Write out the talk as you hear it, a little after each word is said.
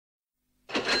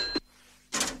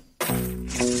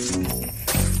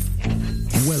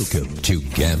Welcome to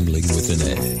Gambling with an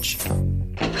Edge.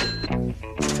 And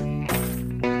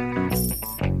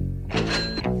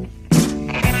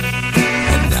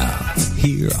now,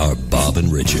 here are Bob and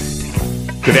Richard.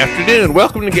 Good afternoon.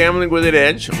 Welcome to Gambling with an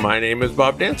Edge. My name is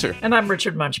Bob Dancer. And I'm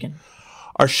Richard Munchkin.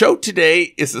 Our show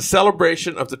today is a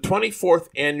celebration of the 24th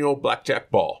annual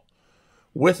Blackjack Ball.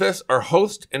 With us, our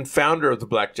host and founder of the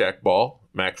Blackjack Ball,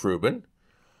 Max Rubin.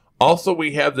 Also,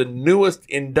 we have the newest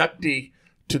inductee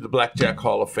to the Blackjack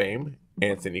Hall of Fame,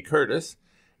 Anthony Curtis.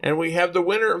 And we have the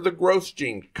winner of the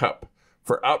Grosjean Cup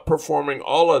for outperforming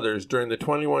all others during the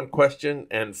 21-question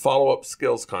and follow-up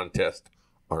skills contest,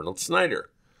 Arnold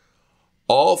Snyder.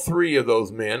 All three of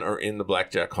those men are in the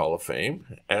Blackjack Hall of Fame,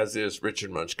 as is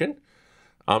Richard Munchkin.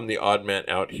 I'm the odd man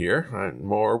out here, in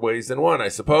more ways than one, I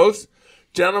suppose.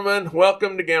 Gentlemen,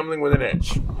 welcome to Gambling with an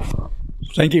Edge.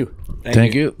 Thank you.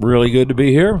 Thank you. Really good to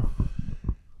be here.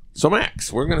 So,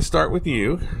 Max, we're going to start with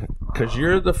you because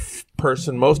you're the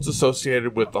person most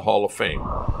associated with the Hall of Fame.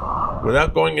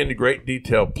 Without going into great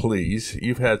detail, please,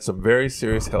 you've had some very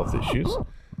serious health issues.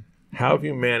 How have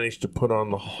you managed to put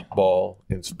on the ball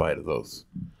in spite of those?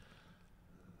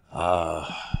 By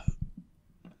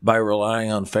relying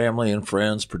on family and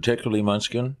friends, particularly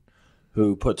Munchkin,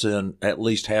 who puts in at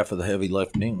least half of the heavy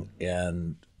lifting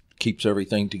and keeps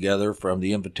everything together from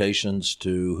the invitations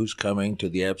to who's coming to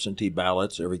the absentee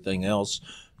ballots, everything else.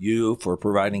 You for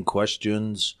providing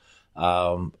questions,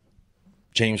 James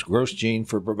Grosjean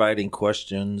for providing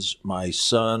questions, my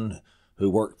son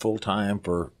who worked full-time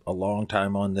for a long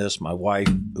time on this, my wife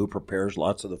who prepares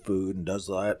lots of the food and does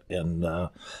that, and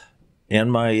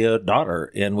my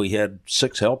daughter. And we had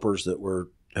 6 helpers that were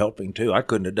helping too. I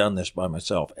couldn't have done this by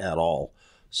myself at all.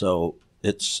 So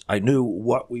I knew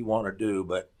what we want to do,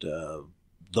 but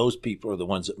those people are the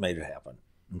ones that made it happen,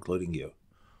 including you.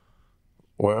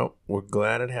 Well, we're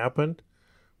glad it happened.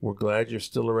 We're glad you're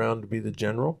still around to be the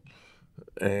general.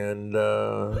 And,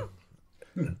 all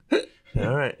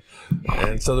right.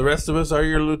 And so the rest of us are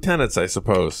your lieutenants, I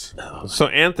suppose. So,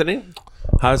 Anthony,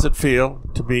 how does it feel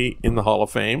to be in the Hall of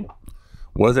Fame?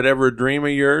 Was it ever a dream of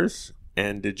yours?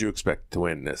 And did you expect to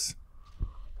win this?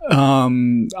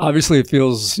 Obviously it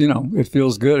feels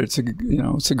good.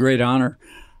 It's a great honor.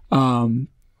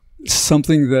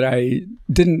 Something that I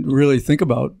didn't really think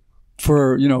about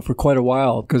for quite a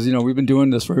while, because, we've been doing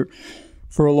this for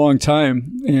a long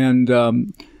time, and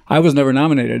I was never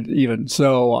nominated even.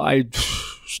 So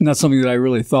not something that I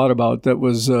really thought about that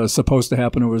was supposed to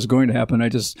happen or was going to happen. I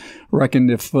just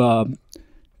reckoned if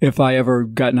I ever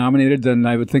got nominated, then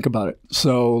I would think about it.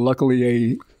 So luckily,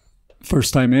 a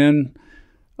first time in,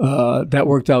 that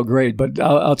worked out great. But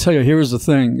I'll tell you, here's the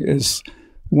thing: is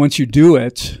once you do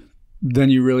it, then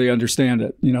you really understand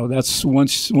it. That's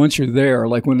once you're there.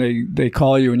 Like when they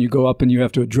call you and you go up and you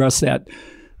have to address that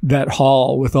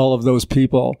hall with all of those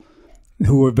people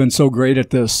who have been so great at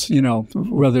this.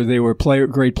 Whether they were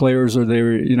great players or they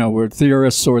were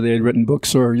theorists or they had written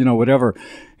books or whatever,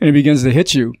 and it begins to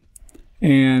hit you.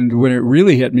 And when it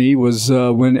really hit me was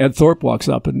when Ed Thorp walks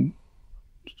up and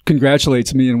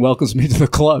congratulates me and welcomes me to the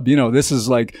club. This is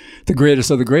like the greatest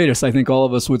of the greatest. I think all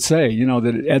of us would say,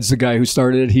 that Ed's the guy who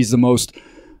started it. He's the most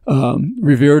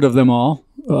revered of them all.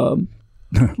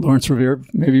 Lawrence Revere,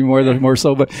 maybe more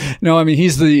so. But no, I mean,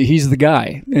 he's the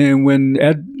guy. And when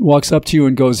Ed walks up to you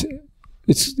and goes,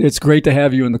 it's great to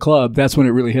have you in the club, that's when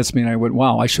it really hits me. And I went,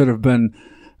 wow, I should have been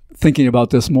thinking about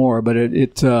this more, but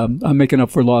I'm making up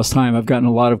for lost time. I've gotten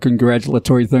a lot of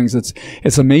congratulatory things.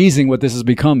 It's amazing what this has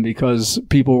become, because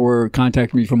people were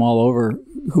contacting me from all over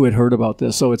who had heard about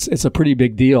this. So it's a pretty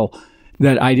big deal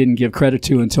that I didn't give credit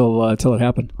to until it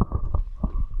happened.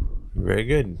 Very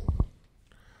good.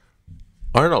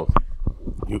 Arnold.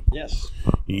 Yes.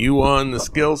 You won the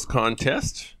skills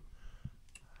contest.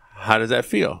 How does that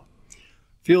feel?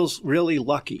 Feels really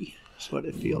lucky. That's what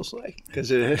it feels like,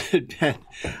 because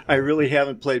I really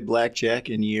haven't played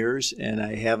blackjack in years, and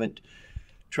I haven't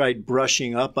tried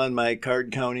brushing up on my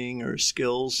card counting or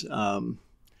skills.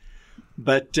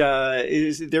 But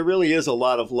there really is a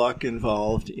lot of luck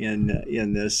involved in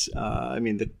this. I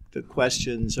mean, the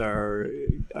questions are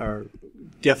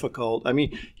difficult. I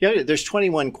mean, yeah, there's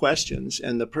 21 questions,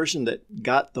 and the person that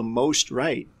got the most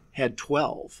right had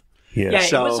 12. Yeah,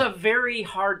 so, it was a very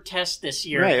hard test this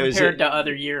year compared to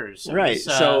other years. It was,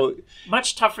 so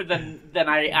much tougher than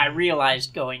I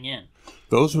realized going in.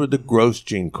 Those were the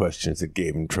Grosjean questions that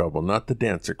gave him trouble, not the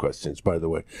dancer questions, by the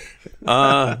way.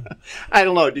 I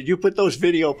don't know. Did you put those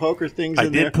video poker things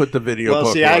in there? I did put the video poker.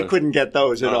 Well, see, I couldn't get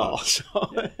those at all.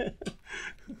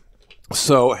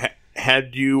 So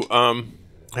have you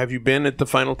been at the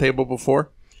final table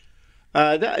before?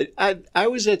 I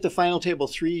was at the final table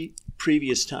three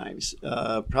previous times.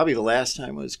 Probably the last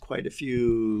time was quite a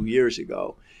few years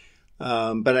ago.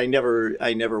 But I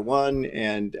never won,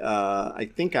 and I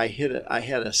think I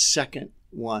had a second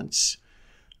once.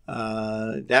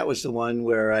 That was the one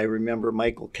where I remember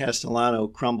Michael Castellano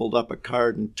crumbled up a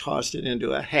card and tossed it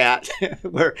into a hat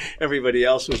where everybody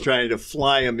else was trying to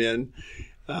fly him in.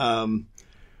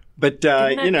 But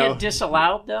Didn't that get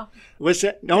disallowed though? Was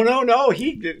that? No.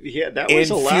 That was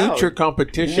allowed. In future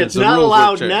competitions, it's not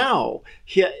allowed now.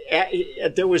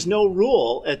 There was no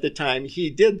rule at the time he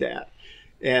did that.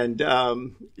 And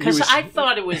because I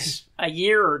thought it was a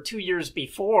year or 2 years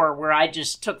before where I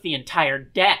just took the entire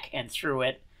deck and threw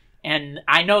it, and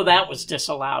I know that was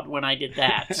disallowed when I did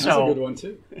that. That's a good one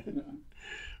too.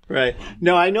 Right.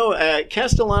 No, I know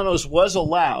Castellanos was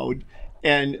allowed,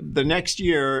 and the next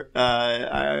year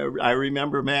I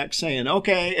remember Max saying,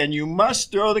 "Okay, and you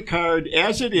must throw the card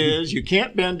as it is. You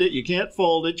can't bend it, you can't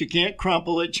fold it, you can't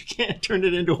crumple it, you can't turn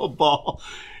it into a ball."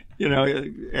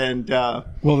 And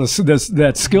well,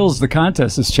 that skills the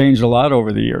contest has changed a lot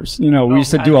over the years. We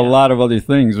used to do a lot of other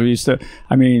things. We used to,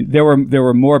 there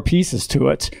were more pieces to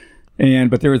it,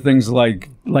 but there were things like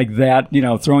that,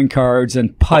 throwing cards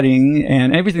and putting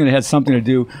and everything that had something to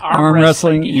do arm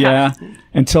wrestling. Yeah,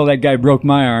 until that guy broke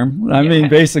my arm. I mean,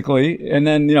 basically, and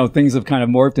then things have kind of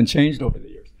morphed and changed over the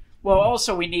years. Well,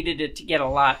 also we needed it to get a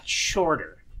lot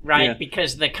shorter. Right, Yeah.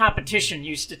 Because the competition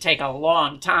used to take a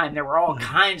long time. There were all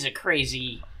kinds of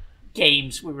crazy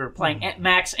games we were playing.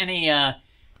 Max, any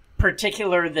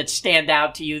particular that stand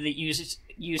out to you that you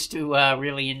used to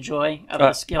really enjoy of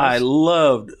the skills? I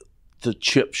loved the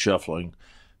chip shuffling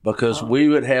because we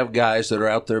would have guys that are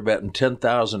out there betting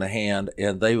 10,000 a hand,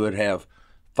 and they would have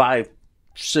 5,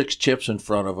 6 chips in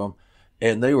front of them.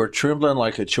 And they were trembling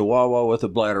like a chihuahua with a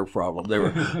bladder problem. They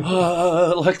were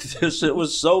like this. It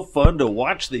was so fun to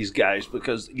watch these guys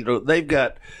because,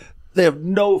 they have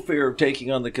no fear of taking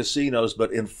on the casinos,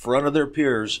 but in front of their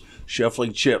peers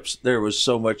shuffling chips, there was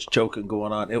so much choking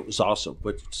going on. It was awesome.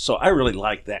 So I really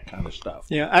like that kind of stuff.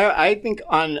 Yeah, I think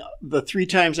on the 3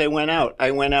 times I went out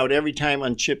every time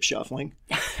on chip shuffling.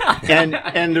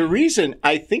 and the reason,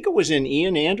 I think it was in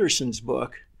Ian Anderson's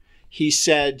book, he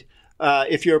said,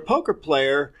 if you're a poker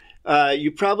player,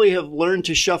 you probably have learned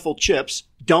to shuffle chips.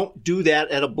 Don't do that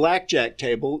at a blackjack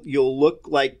table. You'll look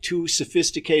like too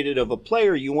sophisticated of a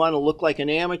player. You want to look like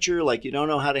an amateur, like you don't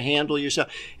know how to handle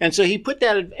yourself. And so he put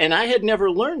that, and I had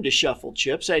never learned to shuffle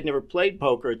chips. I had never played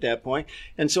poker at that point.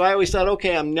 And so I always thought,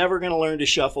 okay, I'm never going to learn to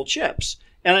shuffle chips.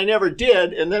 And I never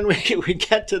did. And then we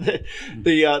get to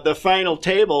the final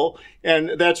table,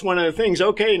 and that's one of the things.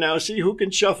 Okay, now see who can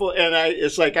shuffle. And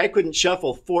it's like I couldn't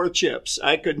shuffle 4 chips.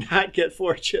 I could not get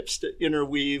 4 chips to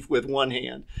interweave with one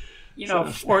hand.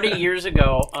 40 years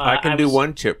ago, I can do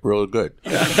one chip real good.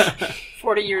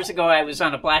 40 years ago, I was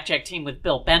on a blackjack team with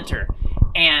Bill Benter,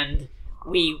 and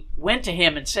we went to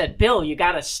him and said, "Bill, you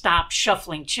got to stop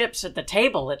shuffling chips at the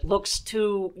table. It looks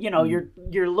too,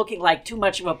 you're looking like too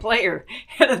much of a player."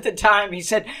 And at the time, he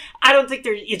said, "I don't think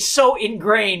it's so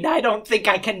ingrained. I don't think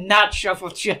I can not shuffle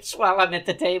chips while I'm at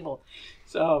the table."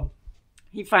 So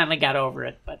he finally got over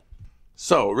it. But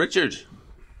so, Richard,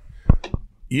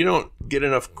 you don't get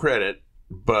enough credit,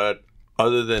 but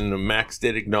other than Max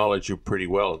did acknowledge you pretty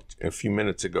well a few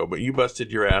minutes ago, but you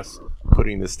busted your ass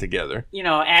putting this together.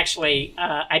 Actually,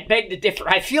 I beg to differ.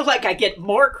 I feel like I get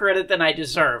more credit than I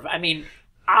deserve. I mean,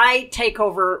 I take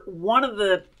over one of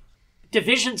the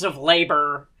divisions of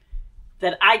labor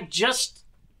that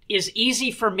is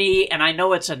easy for me, and I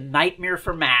know it's a nightmare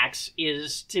for Max,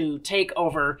 is to take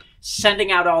over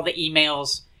sending out all the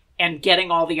emails and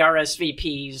getting all the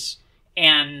RSVPs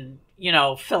and,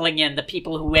 filling in the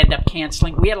people who end up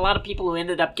canceling. We had a lot of people who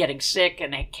ended up getting sick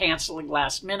and canceling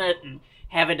last minute and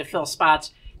having to fill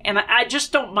spots. And I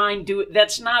just don't mind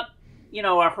that's not,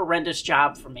 a horrendous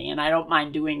job for me, and I don't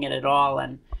mind doing it at all.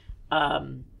 And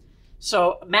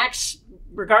so Max,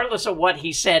 regardless of what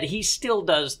he said, he still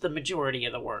does the majority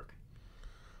of the work.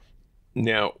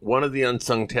 Now, one of the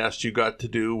unsung tasks you got to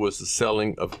do was the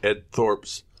selling of Ed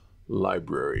Thorp's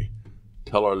library.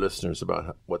 Tell our listeners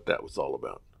about what that was all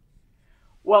about.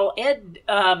 Well, Ed,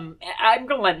 I'm going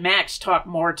to let Max talk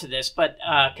more to this, but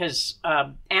because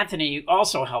Anthony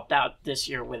also helped out this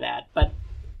year with that. But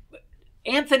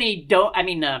Ed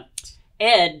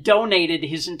donated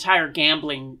his entire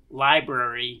gambling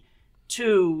library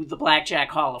to the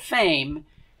Blackjack Hall of Fame,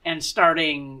 and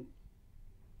starting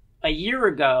a year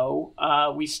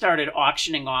ago, we started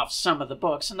auctioning off some of the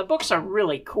books, and the books are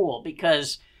really cool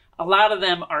because a lot of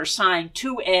them are signed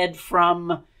to Ed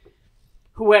from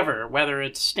whoever, whether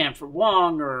it's Stanford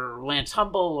Wong or Lance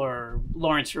Humble or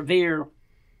Lawrence Revere.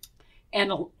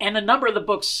 and a number of the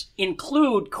books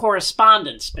include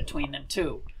correspondence between them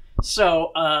too.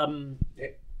 So, and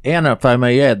if I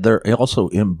may add, they're also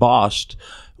embossed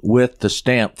with the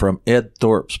stamp from Ed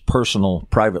Thorp's personal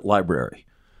private library,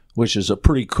 which is a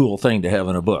pretty cool thing to have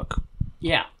in a book.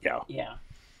 Yeah.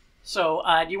 So,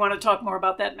 do you want to talk more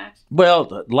about that, Max?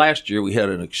 Well, last year we had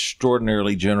an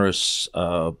extraordinarily generous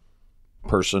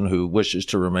person who wishes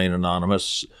to remain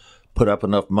anonymous put up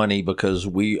enough money because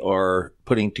we are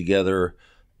putting together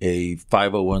a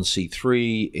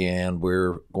 501c3 and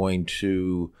we're going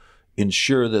to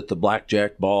ensure that the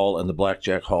Blackjack Ball and the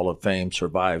Blackjack Hall of Fame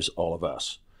survives all of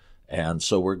us. And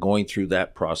so we're going through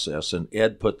that process. And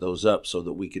Ed put those up so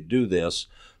that we could do this.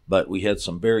 But we had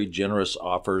some very generous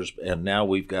offers. And now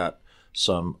we've got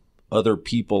some other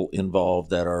people involved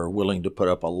that are willing to put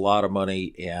up a lot of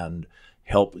money and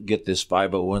help get this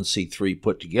 501c3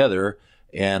 put together.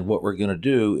 And what we're going to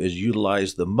do is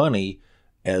utilize the money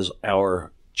as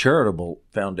our charitable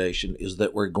foundation is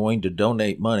that we're going to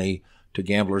donate money to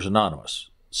Gamblers Anonymous.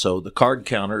 So the card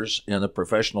counters and the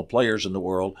professional players in the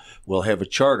world will have a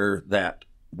charter that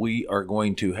we are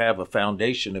going to have a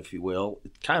foundation, if you will.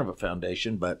 It's kind of a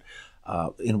foundation, but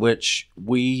in which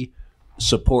we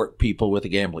support people with a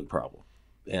gambling problem.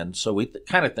 And so we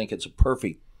kind of think it's a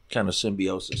perfect kind of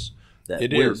symbiosis that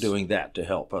we're doing that to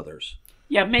help others.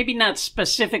 Yeah, maybe not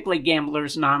specifically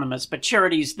Gamblers Anonymous, but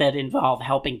charities that involve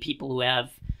helping people who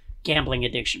have gambling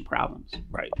addiction problems.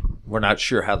 Right. We're not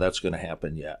sure how that's going to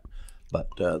happen yet. But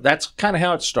that's kind of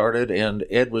how it started. And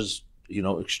Ed was,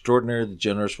 extraordinarily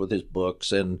generous with his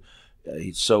books. And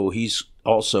so he's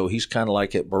kind of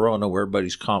like at Barona where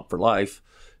everybody's comped for life.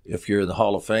 If you're in the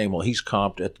Hall of Fame, well, he's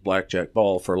comped at the Blackjack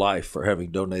Ball for life for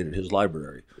having donated his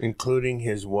library. Including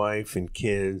his wife and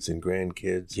kids and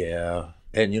grandkids. Yeah.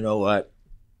 And you know what?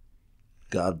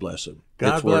 God bless him.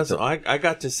 God bless him. I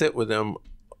got to sit with them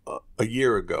a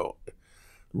year ago.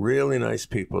 Really nice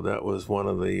people. That was one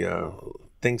of the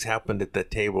things happened at that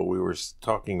table we were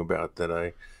talking about that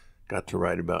I got to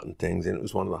write about and things, and it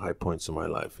was one of the high points of my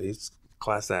life. He's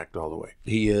class act all the way.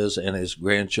 He is, and his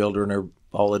grandchildren are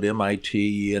all at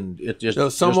MIT, and it just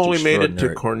some just only made it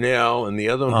to Cornell, and the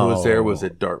other one who was there was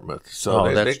at Dartmouth.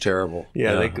 So that's terrible.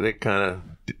 Yeah, they kind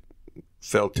of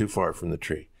fell too far from the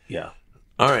tree. Yeah.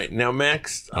 All right, now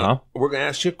Max, we're going to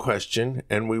ask you a question,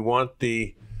 and we want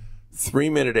the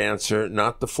 3-minute answer,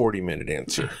 not the 40-minute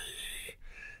answer.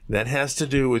 That has to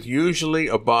do with usually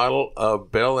a bottle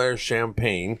of Bel Air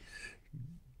champagne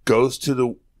goes to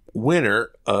the winner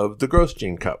of the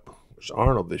Grosjean Cup, which is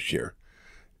Arnold this year.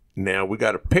 Now, we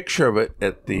got a picture of it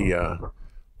at the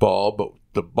ball, but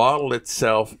the bottle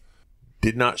itself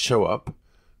did not show up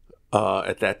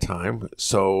at that time.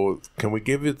 So can we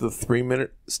give you the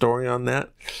 3-minute story on that?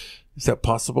 Is that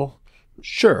possible?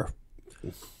 Sure.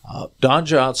 Don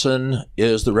Johnson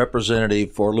is the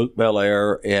representative for Luke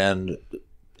Belair and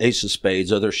Ace of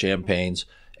Spades, other champagnes,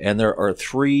 and there are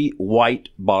 3 white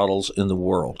bottles in the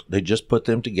world. They just put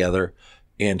them together,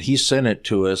 and he sent it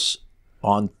to us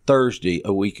on Thursday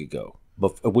a week ago,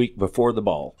 a week before the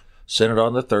ball. Sent it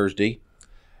on the Thursday,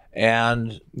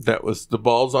 and that was the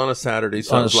ball's on a Saturday.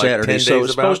 So on a Saturday, like 10 days so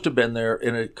it's supposed to have been there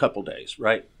in a couple days,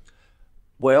 right?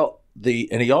 Well,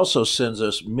 and he also sends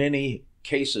us many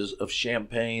cases of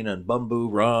champagne and bamboo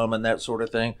rum and that sort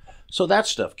of thing. So that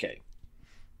stuff came.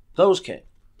 Those came.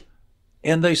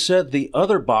 And they said the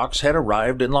other box had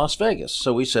arrived in Las Vegas.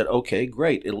 So we said, okay,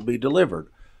 great, it'll be delivered.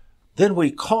 Then we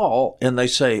call and they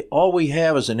say, all we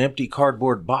have is an empty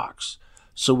cardboard box.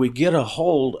 So we get a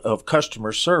hold of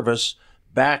customer service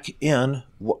back in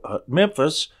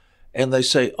Memphis, and they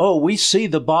say, oh, we see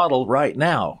the bottle right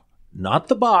now. Not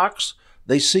the box.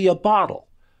 They see a bottle.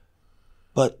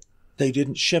 But they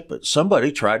didn't ship it.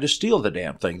 Somebody tried to steal the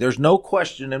damn thing. There's no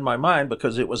question in my mind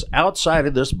because it was outside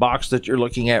of this box that you're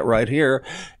looking at right here.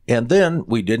 And then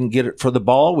we didn't get it for the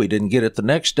ball. We didn't get it the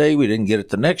next day. We didn't get it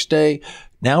the next day.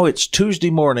 Now it's Tuesday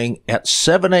morning at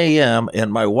 7 a.m.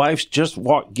 and my wife's just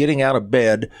getting out of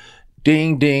bed.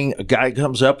 Ding, ding. A guy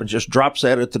comes up and just drops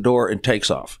that at the door and takes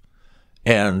off.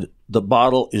 And the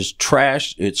bottle is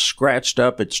trashed. It's scratched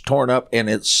up. It's torn up. And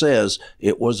it says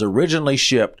it was originally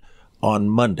shipped on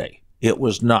Monday. It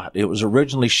was not. It was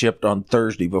originally shipped on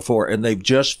Thursday before, and they've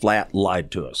just flat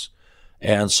lied to us.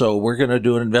 And so we're going to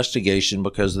do an investigation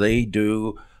because they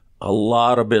do a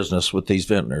lot of business with these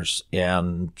vintners.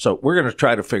 And so we're going to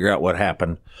try to figure out what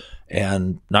happened.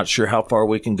 And not sure how far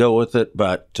we can go with it,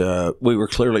 but we were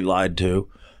clearly lied to.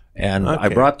 And I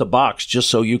Okay. brought the box just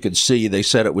so you could see. They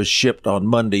said it was shipped on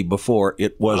Monday before.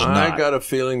 It was not. I got a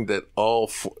feeling that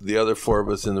the other 4 of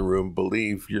us in the room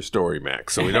believe your story,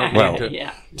 Max. So we don't Well, need to,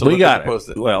 Yeah. to We look got at the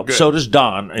post-it. it. Well, Good. so does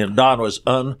Don, and Don was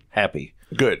unhappy.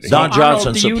 Good. Don Johnson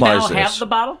Arnold, do you supplies now this. have the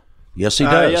bottle? Yes, he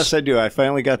does. Yes, I do. I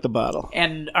finally got the bottle.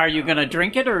 And are you going to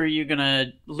drink it, or are you going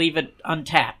to leave it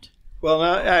untapped? Well,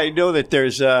 now, I know that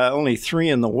there's only 3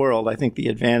 in the world. I think the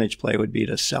advantage play would be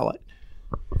to sell it.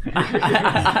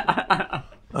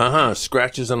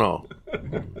 Scratches and all.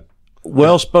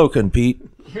 Well spoken, Pete.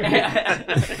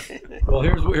 Well,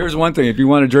 here's one thing. If you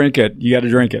want to drink it, you got to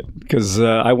drink it. Because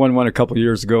I won one a couple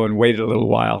years ago and waited a little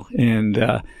while, and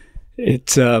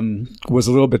it was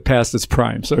a little bit past its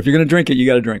prime. So if you're going to drink it, you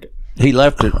got to drink it. He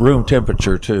left it room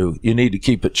temperature, too. You need to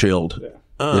keep it chilled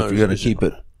if you're going to keep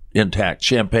it intact.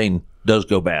 Champagne does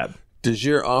go bad. Does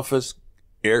your office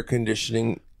air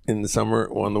conditioning in the summer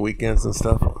on the weekends and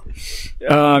stuff?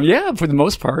 Yeah, for the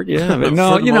most part, yeah. But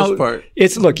no, For the most part.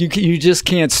 it's look, you just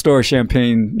can't store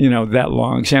champagne, that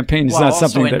long. Champagne is Well, not also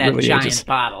something in that that really giant ages.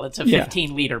 bottle. It's a Yeah.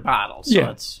 15-liter bottle. So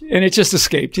Yeah, it's and it just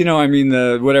escaped. I mean,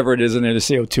 whatever it is in there, the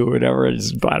CO2 or whatever it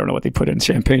is, I don't know what they put in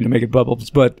champagne to make it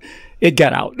bubbles, but it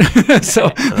got out.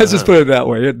 So let's just put it that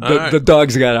way. right. The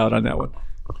dogs got out on that one.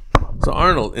 So,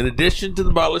 Arnold, in addition to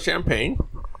the bottle of champagne,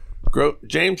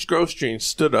 James Grosjean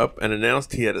stood up and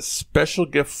announced he had a special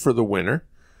gift for the winner,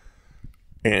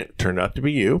 and it turned out to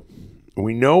be you.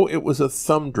 We know it was a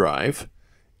thumb drive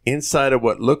inside of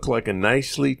what looked like a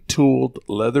nicely tooled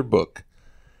leather book.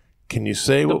 Can you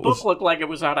say the what book was looked like it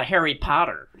was out of Harry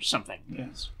Potter or something.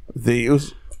 Yes.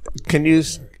 Can you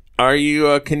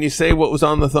say what was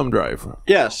on the thumb drive?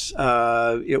 Yes,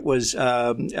 it was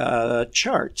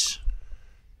charts.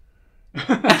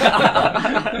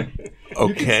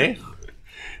 Okay.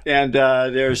 And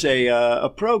there's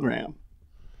a program.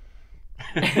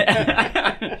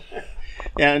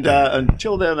 And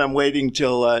until then, I'm waiting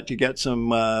to get some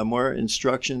more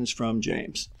instructions from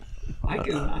James. I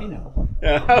know.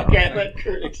 Okay, let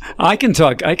Kurt I can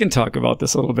talk about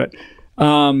this a little bit.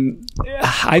 All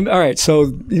right. So,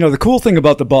 the cool thing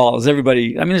about the ball is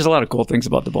everybody, there's a lot of cool things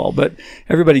about the ball, but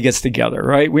everybody gets together,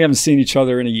 right? We haven't seen each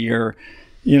other in a year,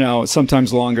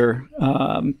 sometimes longer.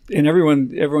 And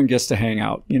everyone gets to hang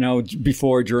out,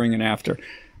 before, during, and after.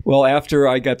 Well, after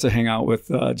I got to hang out with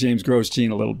James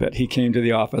Grosjean a little bit, he came to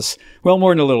the office. Well,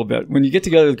 more than a little bit. When you get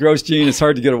together with Grosjean, it's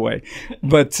hard to get away.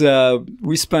 But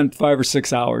we spent 5 or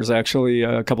 6 hours, actually,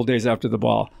 a couple days after the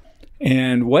ball.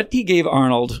 And what he gave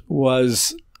Arnold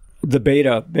was the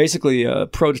beta, basically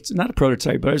not a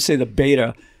prototype, but I'd say the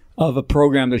beta of a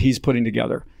program that he's putting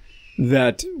together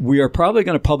that we are probably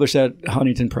going to publish at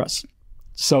Huntington Press.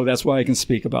 So that's why I can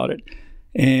speak about it.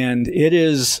 And it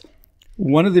is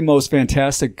one of the most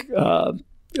fantastic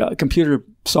computer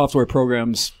software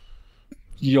programs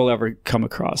you'll ever come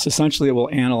across. Essentially, it will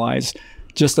analyze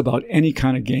just about any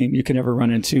kind of game you can ever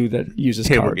run into that uses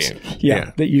Table cards. games.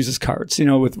 Yeah, that uses cards.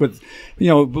 With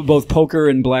both poker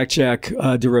and blackjack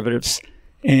derivatives,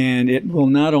 and it will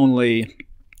not only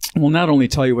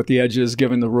tell you what the edge is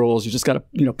given the rules. You just got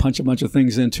to punch a bunch of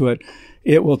things into it.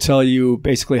 It will tell you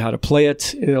basically how to play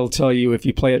it. It'll tell you if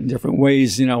you play it in different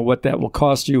ways, what that will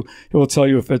cost you. It will tell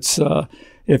you if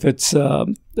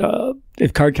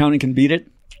card counting can beat it.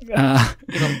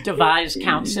 It'll devise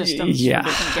count systems for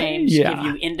different games, Yeah. give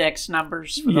you index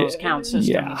numbers for those count systems.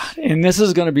 Yeah, and this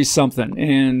is going to be something.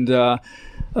 And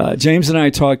James and I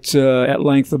talked at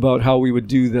length about how we would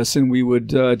do this, and we would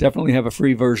definitely have a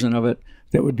free version of it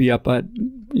that would be up at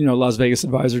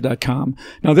LasVegasAdvisor.com.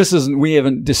 Now, we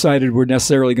haven't decided we're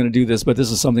necessarily going to do this, but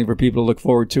this is something for people to look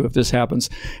forward to if this happens.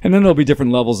 And then there'll be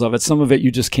different levels of it. Some of it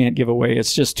you just can't give away.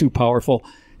 It's just too powerful,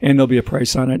 and there'll be a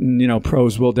price on it. And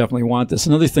pros will definitely want this.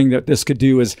 Another thing that this could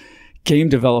do is game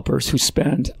developers who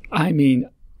spend,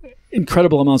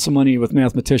 incredible amounts of money with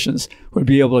mathematicians would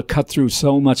be able to cut through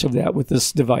so much of that with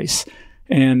this device.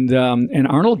 And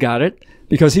Arnold got it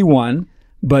because he won.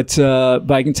 But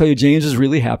I can tell you, James is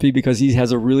really happy because he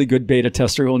has a really good beta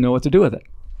tester who will know what to do with it.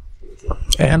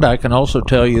 And I can also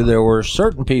tell you there were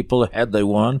certain people, had they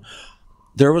won,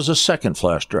 there was a second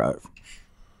flash drive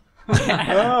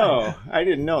Oh, I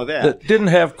didn't know that. that didn't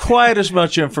have quite as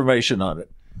much information on it.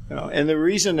 No, and the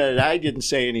reason that I didn't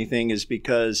say anything is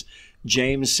because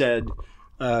James said,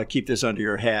 keep this under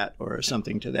your hat or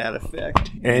something to that effect.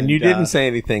 And you didn't say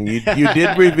anything. You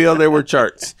did reveal there were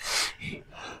charts.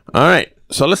 All right.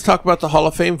 So let's talk about the Hall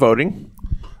of Fame voting.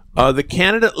 The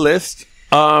candidate list,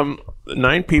 9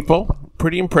 people,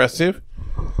 pretty impressive.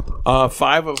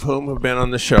 5 of whom have been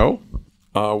on the show.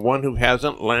 One who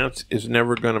hasn't, Lance, is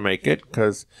never going to make it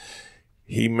because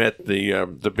he met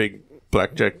the big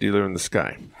blackjack dealer in the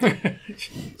sky.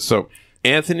 So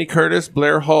Anthony Curtis,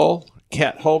 Blair Hull,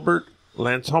 Kat Hulbert,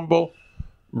 Lance Humble,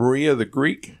 Maria the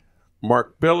Greek,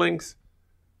 Mark Billings,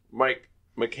 Mike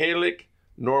Michalik,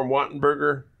 Norm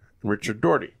Wattenberger, and Richard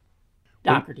Doherty.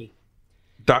 Doherty.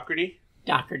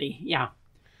 Doherty, yeah.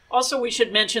 Also, we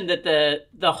should mention that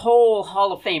the whole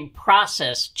Hall of Fame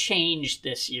process changed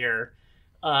this year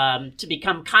to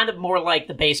become kind of more like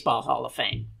the Baseball Hall of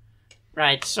Fame,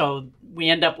 right? So we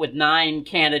end up with 9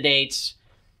 candidates,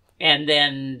 and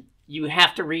then you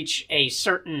have to reach a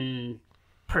certain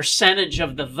percentage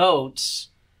of the votes.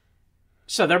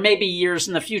 So there may be years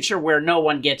in the future where no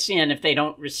one gets in if they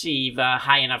don't receive a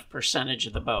high enough percentage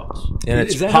of the votes. And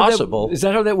it's possible. Is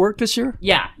that how that worked this year?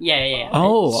 Yeah.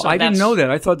 Oh, So I didn't that's- know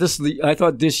that. I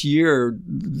thought this year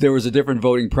there was a different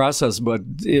voting process, but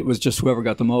it was just whoever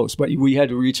got the most. But we had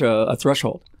to reach a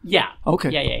threshold. Yeah. Okay.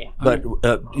 Yeah. But,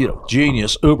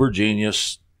 genius, uber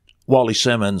genius, Wally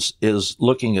Simmons is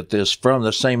looking at this from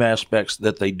the same aspects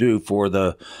that they do for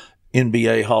the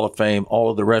NBA Hall of Fame, all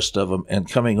of the rest of them,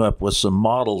 and coming up with some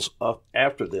models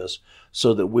after this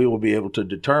so that we will be able to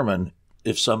determine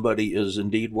if somebody is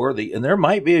indeed worthy. And there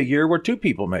might be a year where 2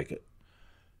 people make it.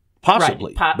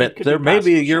 Possibly. Right. But there may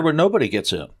be a year where nobody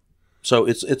gets in. So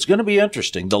it's going to be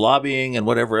interesting, the lobbying and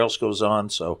whatever else goes on.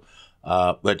 So,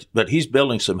 but he's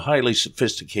building some highly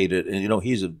sophisticated, and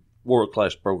he's a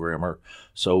world-class programmer.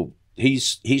 So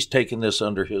he's taken this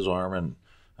under his arm and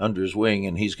under his wing,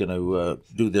 and he's going to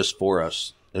do this for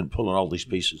us and pulling all these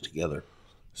pieces together.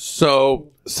 So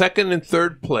second and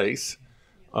third place,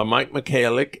 Mike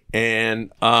Michalik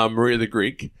and Maria the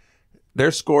Greek, their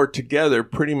score together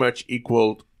pretty much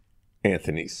equaled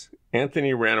Anthony's.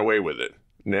 Anthony ran away with it.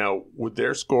 Now, would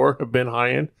their score have been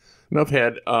high enough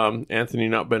had Anthony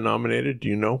not been nominated? Do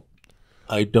you know?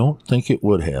 I don't think it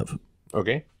would have.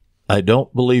 Okay. I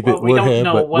don't believe it would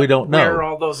have, but we don't know where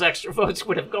all those extra votes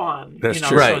would have gone. That's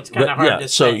true. So it's kind of hard to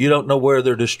say. So you don't know where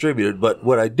they're distributed. But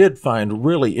what I did find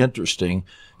really interesting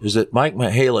is that Mike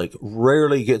Michalik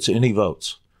rarely gets any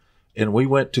votes. And we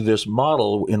went to this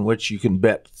model in which you can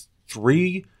bet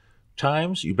 3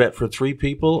 times. You bet for 3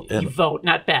 people. And You vote,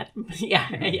 not bet.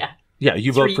 Yeah. yeah,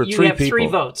 you vote for 3 people. You have 3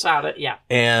 votes out of, yeah.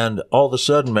 And all of a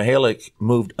sudden, Michalik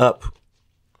moved up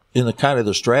in the kind of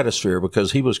the stratosphere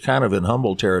because he was kind of in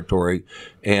humble territory.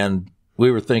 And we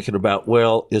were thinking about,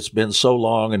 well, it's been so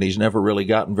long and he's never really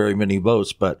gotten very many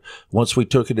votes. But once we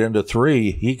took it into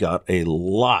 3, he got a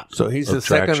lot. So he's of the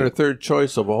second traction. or third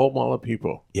choice of a whole lot of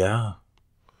people. Yeah.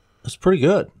 That's pretty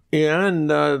good. Yeah, and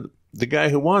the guy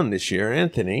who won this year,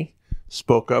 Anthony,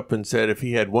 spoke up and said if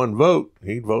he had 1 vote,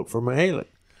 he'd vote for Michalik.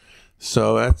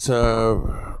 So that's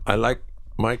I like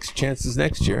Mike's chances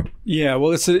next year. Yeah,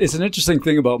 well, it's an interesting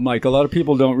thing about Mike. A lot of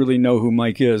people don't really know who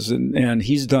Mike is, and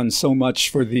he's done so much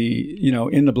for the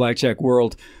in the blackjack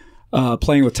world,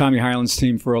 playing with Tommy Highland's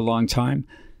team for a long time.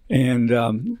 And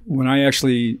when I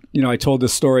actually, I told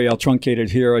this story, I'll truncate it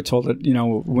here. I told it,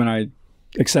 when I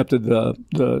accepted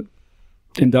the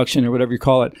induction or whatever you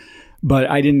call it, but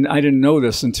I didn't know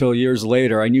this until years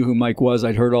later. I knew who Mike was.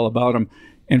 I'd heard all about him.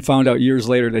 And found out years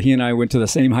later that he and I went to the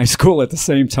same high school at the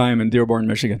same time in Dearborn,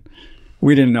 Michigan.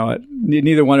 We didn't know it.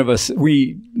 Neither one of us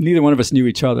knew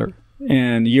each other.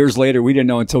 And years later, we didn't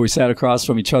know until we sat across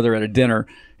from each other at a dinner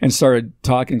and started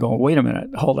talking, going, "Wait a minute,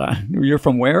 hold on, you're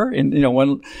from where?" And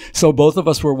so both of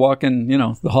us were walking,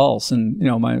 the halls, and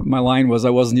my line was, I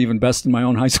wasn't even best in my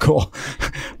own high school,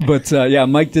 but yeah,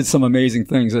 Mike did some amazing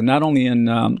things, and not only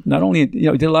he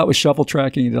did a lot with shuffle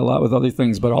tracking, he did a lot with other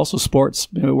things, but also sports.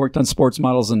 Worked on sports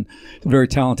models, and a very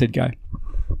talented guy.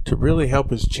 To really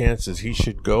help his chances, he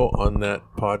should go on that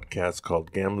podcast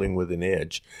called Gambling with an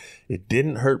Edge. It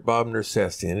didn't hurt Bob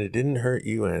Nersessian. It didn't hurt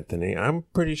you, Anthony. I'm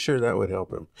pretty sure that would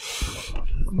help him.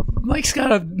 Mike's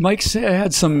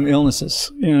had some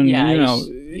illnesses, and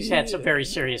he's had some very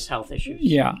serious health issues.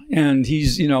 Yeah, and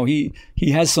he's he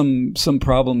has some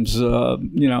problems,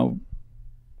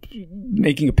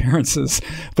 making appearances.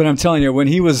 But I'm telling you, when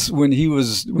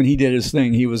he did his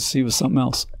thing, he was something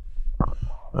else.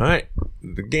 All right,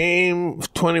 the game,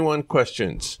 21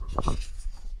 questions.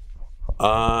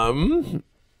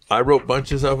 I wrote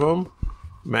bunches of them.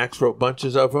 Max wrote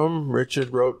bunches of them.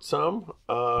 Richard wrote some.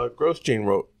 Grosjean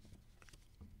wrote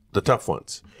the tough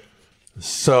ones.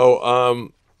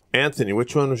 So, Anthony,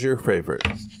 which one was your favorite?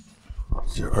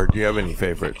 Or do you have any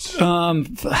favorites?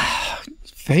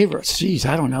 Favorites? Jeez,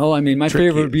 I don't know. I mean, my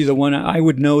favorite would be the one I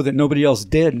would know that nobody else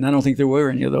did, and I don't think there were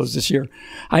any of those this year.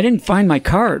 I didn't find my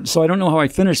card, so I don't know how I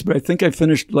finished, but I think I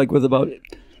finished with about,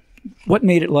 what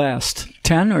made it last?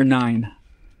 10 or 9?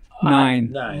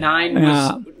 9.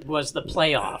 9 was the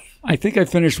playoff. I think I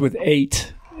finished with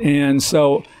 8, and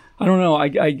so I don't know. I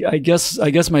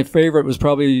guess my favorite was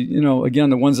probably, again,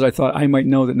 the ones that I thought I might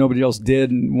know that nobody else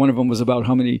did, and one of them was about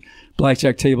how many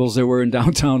blackjack tables there were in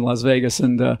downtown Las Vegas,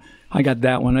 and I got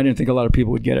that one. I didn't think a lot of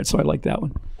people would get it, so I liked that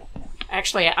one.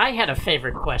 Actually, I had a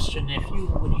favorite question. If you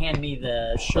would hand me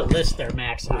the list there,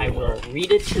 Max, I will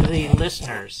read it to the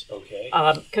listeners. Okay.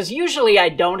 Because usually I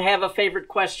don't have a favorite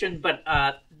question, but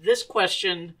this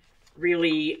question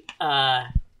really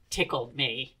tickled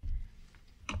me.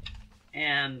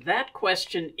 And that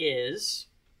question is,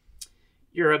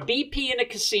 you're a BP in a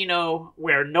casino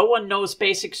where no one knows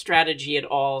basic strategy at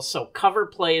all, so cover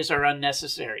plays are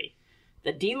unnecessary.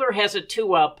 The dealer has a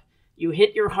 2-up, you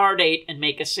hit your hard 8 and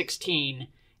make a 16,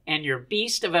 and your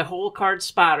beast of a whole card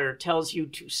spotter tells you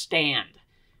to stand.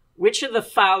 Which of the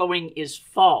following is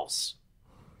false?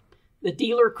 The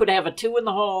dealer could have a 2 in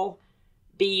the hole.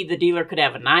 B, the dealer could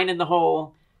have a 9 in the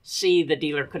hole. C, the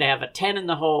dealer could have a 10 in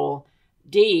the hole.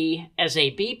 D, as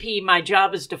a BP, my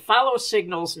job is to follow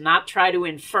signals, not try to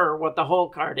infer what the hole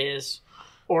card is.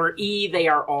 Or E, they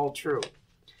are all true.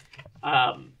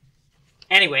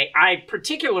 Anyway, I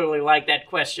particularly like that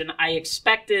question. I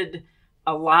expected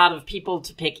a lot of people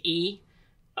to pick E,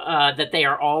 that they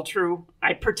are all true.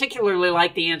 I particularly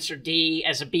like the answer D.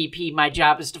 As a BP, my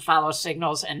job is to follow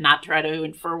signals and not try to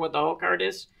infer what the hole card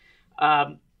is.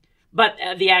 But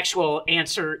the actual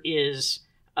answer is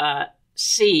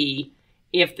C.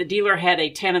 If the dealer had a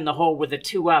 10 in the hole with a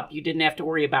 2-up, you didn't have to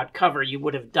worry about cover. You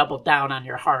would have doubled down on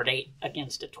your hard 8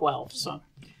 against a 12. So.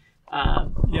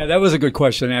 Yeah, that was a good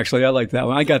question. Actually, I like that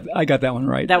one. I got that one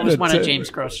right. That was one of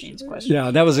James Grosjean's questions.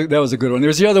 Yeah, that was a good one.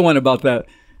 There's the other one about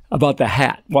the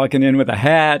hat, walking in with a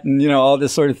hat, and all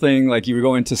this sort of thing. Like you were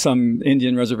going to some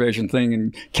Indian reservation thing,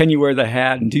 and can you wear the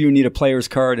hat? And do you need a player's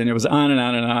card? And it was on and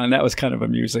on and on. That was kind of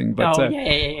amusing. But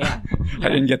yeah. I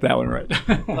didn't get that one right.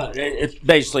 It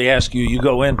basically asks you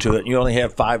go into it, and you only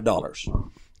have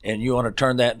 $5. And you want to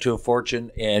turn that into a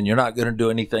fortune, and you're not going to do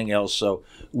anything else. So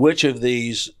which of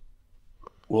these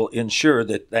will ensure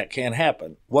that can't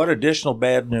happen? What additional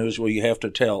bad news will you have to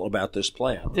tell about this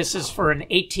plan? This is for an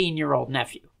 18-year-old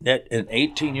nephew. An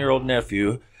 18-year-old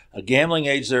nephew. A gambling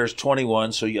age there is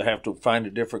 21, so you have to find a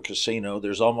different casino.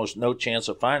 There's almost no chance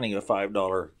of finding a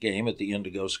 $5 game at the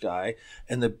Indigo Sky.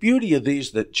 And the beauty of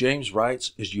these that James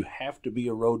writes is you have to be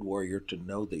a road warrior to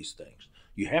know these things.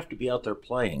 You have to be out there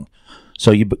playing.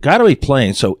 So you got to be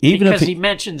playing. So even because if he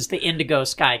mentions the Indigo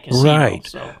Sky Casino.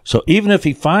 Right. So even if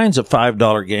he finds a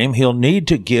 $5 game, he'll need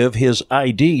to give his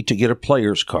ID to get a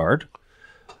player's card.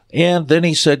 And then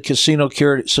he said casino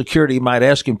security might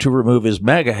ask him to remove his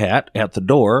MAGA hat at the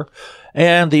door.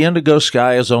 And the Indigo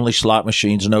Sky is only slot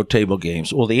machines, no table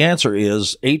games. Well, the answer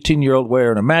is 18-year-old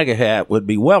wearing a MAGA hat would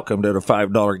be welcomed at a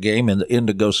 $5 game in the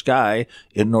Indigo Sky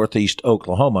in northeast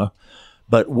Oklahoma.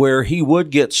 But where he would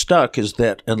get stuck is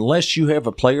that unless you have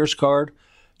a player's card,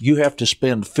 you have to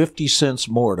spend 50 cents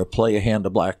more to play a hand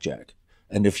of blackjack.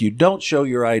 And if you don't show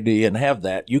your ID and have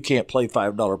that, you can't play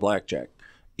 $5 blackjack.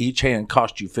 Each hand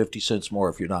costs you 50 cents more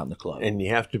if you're not in the club. And you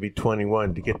have to be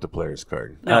 21 to get the player's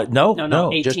card.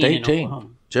 No, 18 just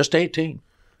 18. Just 18.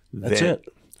 That's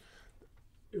it.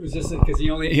 It was just because he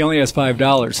only has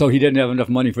 $5, so he didn't have enough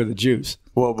money for the juice.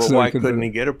 Well, but So why couldn't he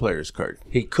get a player's card?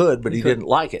 He could, but he didn't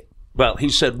like it. Well, he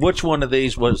said which one of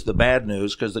these was the bad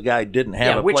news because the guy didn't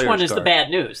have a player's card. Which one is the bad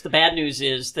news? The bad news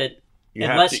is that You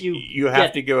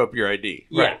have to give up your ID.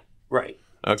 Yeah, Right.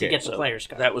 Okay. to get the player's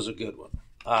card. That was a good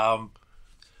one.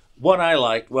 One I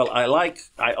liked. Well,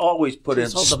 I always put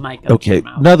Just in. hold the mic up to your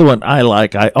mouth. Another one I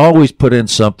like. I always put in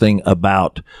something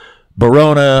about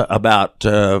Verona.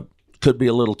 Could be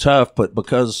a little tough, but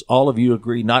because all of you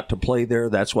agree not to play there,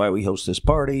 that's why we host this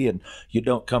party, and you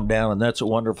don't come down, and that's a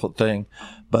wonderful thing.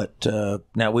 But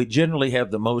now we generally have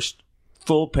the most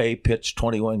full pay pitched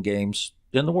 21 games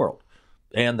in the world,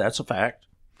 and that's a fact.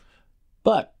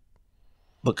 But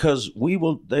because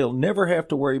they'll never have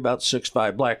to worry about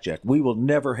 6-5 blackjack. We will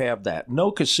never have that. No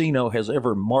casino has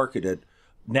ever marketed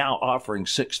now offering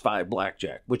 6-5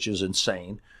 blackjack, which is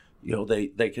insane.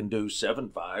 They can do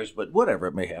 7-5s, but whatever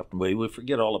it may have to be, we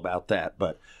forget all about that.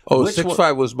 But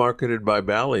 6-5 was marketed by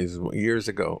Bally's years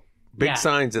ago. Big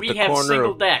signs at the corner. We have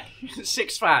single deck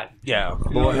 6-5. Yeah,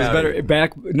 It was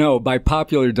better by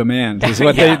popular demand is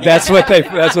what that's what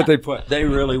they put. They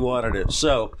really wanted it.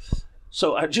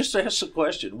 So I just asked the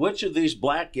question: which of these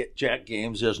blackjack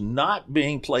games is not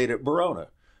being played at Verona?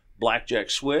 Blackjack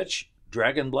Switch,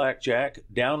 Dragon Blackjack,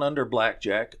 Down Under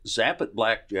Blackjack, Zap It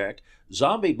Blackjack,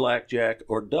 Zombie Blackjack,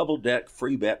 or Double Deck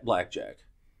Free Bet Blackjack?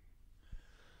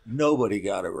 Nobody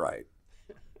got it right.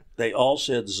 They all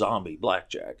said Zombie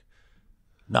Blackjack.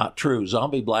 Not true.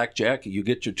 Zombie blackjack, you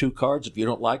get your 2 cards. If you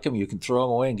don't like them, you can throw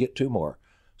them away and get 2 more.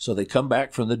 So they come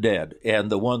back from the dead. And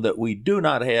the one that we do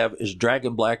not have is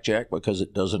Dragon Blackjack because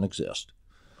it doesn't exist.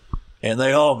 And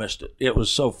they all missed it. It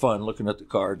was so fun looking at the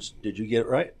cards. Did you get it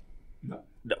right? No.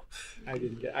 No. I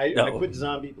didn't get. I put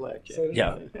zombie blackjack.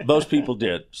 Yeah, most people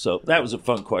did. So that was a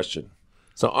fun question.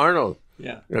 So Arnold,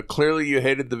 Yeah. clearly you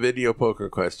hated the video poker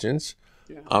questions.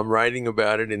 Yeah. I'm writing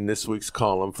about it in this week's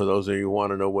column for those of you who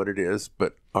want to know what it is,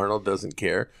 but Arnold doesn't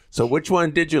care. So which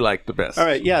one did you like the best? All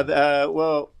right. Yeah.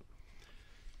 Well,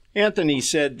 Anthony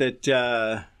said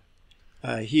that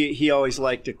he always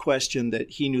liked a question that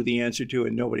he knew the answer to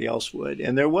and nobody else would.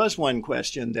 And there was one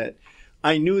question that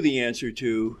I knew the answer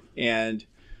to, and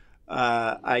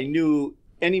I knew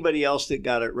anybody else that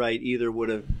got it right either would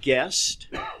have guessed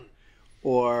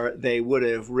or they would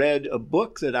have read a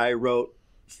book that I wrote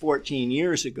 14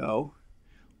 years ago,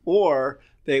 or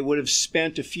they would have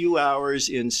spent a few hours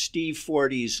in Steve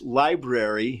Forte's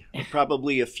library,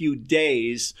 probably a few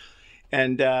days.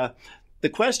 And the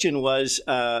question was,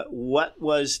 what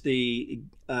was the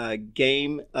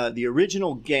game, the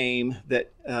original game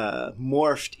that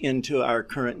morphed into our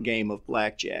current game of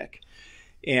blackjack?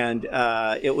 And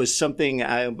it was something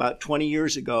about 20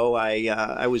 years ago.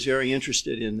 I was very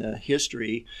interested in the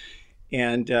history,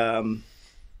 and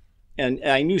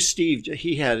I knew Steve.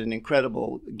 He had an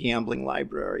incredible gambling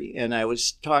library, and I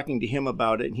was talking to him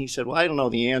about it. And he said, "Well, I don't know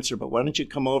the answer, but why don't you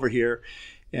come over here?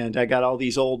 And I got all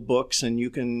these old books, and you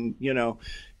can,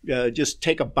 just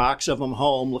take a box of them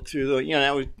home, look through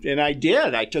the, and I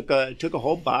did. I took a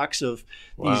whole box of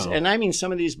these, and I mean,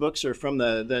 some of these books are from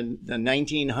the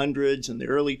 1900s and the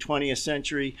early 20th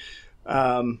century,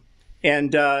 and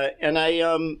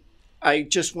I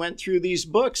just went through these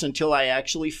books until I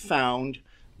actually found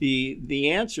the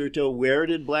answer to where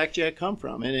did blackjack come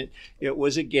from. And it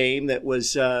was a game that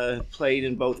was played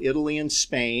in both Italy and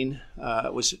Spain.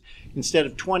 It was, instead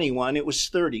of 21, it was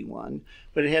 31,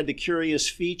 but it had the curious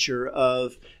feature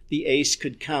of the ace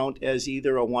could count as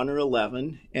either a 1 or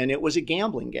 11, and it was a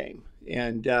gambling game.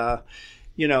 And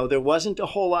there wasn't a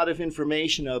whole lot of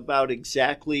information about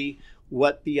exactly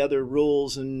what the other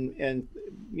rules and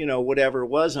whatever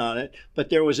was on it, but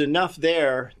there was enough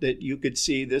there that you could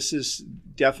see this is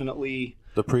definitely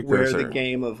The precursor. where the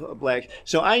game of black.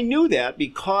 So I knew that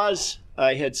because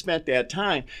I had spent that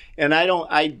time, and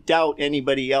I doubt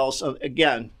anybody else.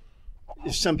 Again,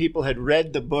 if some people had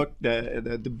read the book,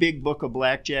 the big book of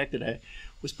blackjack that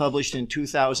was published in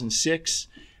 2006,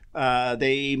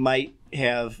 they might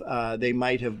have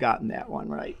gotten that one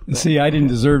right. See, I didn't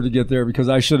deserve to get there because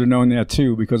I should have known that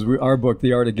too. Because our book,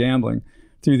 The Art of Gambling,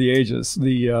 through the ages,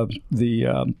 the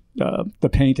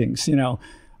paintings.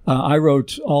 I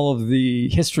wrote all of the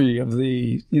history of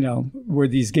the where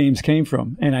these games came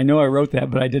from, and I know I wrote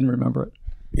that, but I didn't remember it.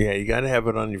 Yeah, you got to have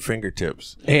it on your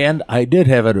fingertips. And I did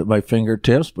have it at my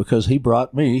fingertips because he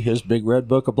brought me his big red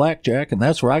book of blackjack, and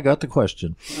that's where I got the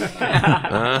question.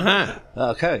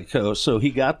 Okay, so he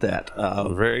got that.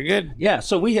 Very good. Yeah,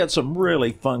 so we had some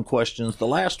really fun questions. The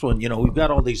last one, we've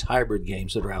got all these hybrid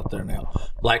games that are out there now.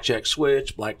 Blackjack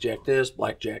switch, blackjack this,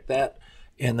 blackjack that.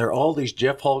 And they're all these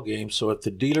Jeff Hall games. So if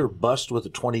the dealer busts with a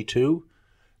 22,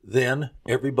 then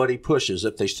everybody pushes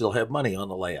if they still have money on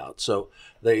the layout. So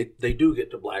they do get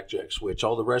to blackjack switch,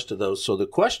 all the rest of those. So the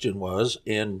question was,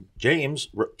 and James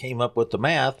came up with the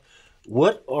math,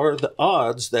 what are the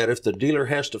odds that if the dealer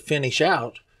has to finish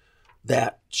out,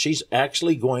 that she's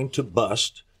actually going to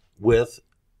bust with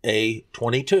a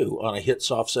 22 on a hit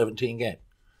soft 17 game?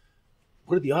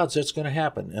 What are the odds that's going to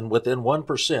happen? And within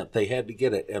 1%, they had to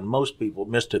get it, and most people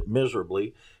missed it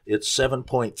miserably. It's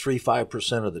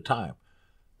 7.35% of the time.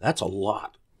 That's a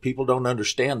lot. People don't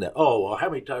understand that. Oh, well, how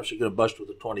many times are you going to bust with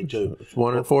a 22? It's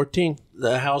 1 in 14.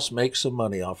 The house makes some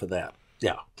money off of that.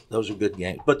 Yeah, those are good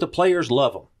games. But the players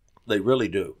love them. They really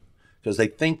do, because they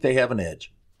think they have an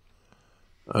edge.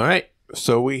 All right.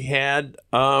 So we had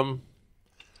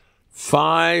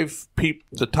 5 people.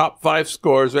 The top 5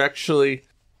 scores actually.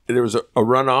 There was a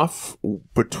runoff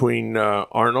between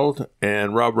Arnold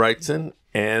and Rob Wrightson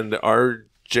and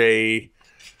R.J.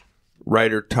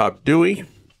 Ryder Top Dewey.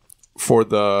 For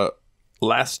the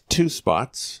last 2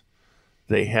 spots,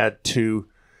 they had to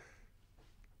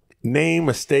name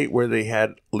a state where they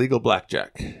had legal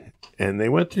blackjack. And they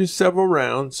went through several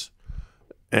rounds,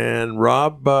 and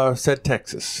Rob said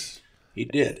Texas. He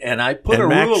did. And I put a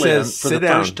Max rule in says, for "Sit the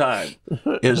down." first time,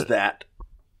 is that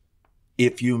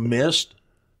if you missed,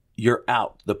 you're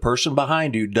out. The person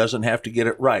behind you doesn't have to get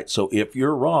it right. So if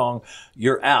you're wrong,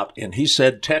 you're out. And he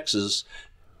said Texas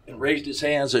and raised his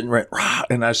hands and went, rah,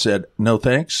 and I said, no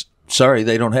thanks. sorry,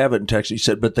 they don't have it in Texas. He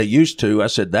said, but they used to. I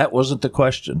said, that wasn't the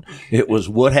question. It was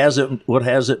what has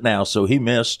it now. So he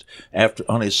missed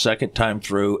on his second time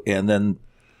through, and then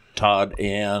Todd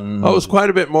and... Oh, it was quite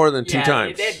a bit more than two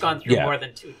times. They've gone through more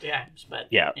than 2 times. But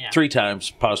yeah, 3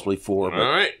 times, possibly 4. But all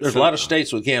right. There's a lot of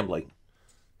states with gambling.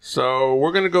 So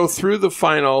we're going to go through the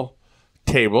final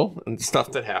table and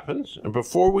stuff that happens. And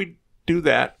before we do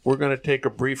that, we're going to take a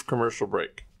brief commercial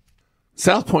break.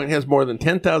 South Point has more than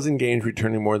 10,000 games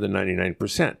returning more than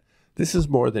 99%. This is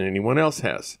more than anyone else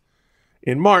has.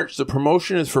 In March, the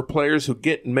promotion is for players who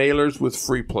get mailers with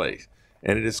free play,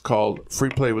 and it is called Free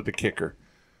Play with the Kicker.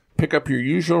 Pick up your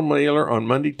usual mailer on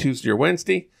Monday, Tuesday, or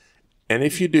Wednesday, and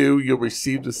if you do, you'll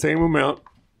receive the same amount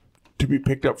to be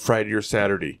picked up Friday or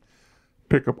Saturday.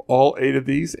 Pick up all 8 of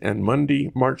these, and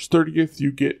Monday, March 30th,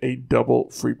 you get a double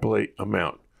free play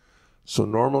amount. So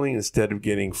normally, instead of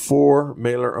getting 4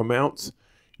 mailer amounts,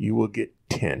 you will get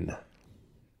 10.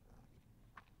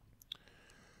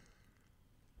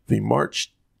 The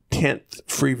March 10th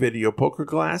free video poker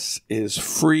class is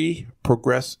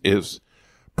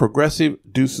Progressive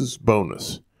Deuces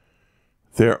Bonus.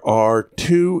 There are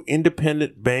 2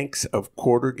 independent banks of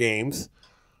quarter games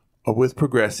with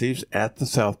progressives at the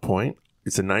South Point.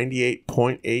 It's a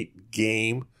 98.8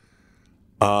 game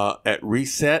at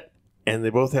reset, and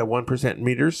they both have 1%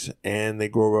 meters, and they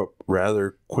grow up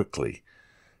rather quickly.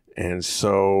 And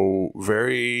so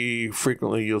very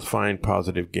frequently you'll find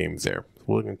positive games there.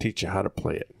 We're going to teach you how to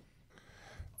play it.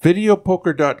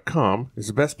 Videopoker.com is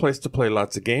the best place to play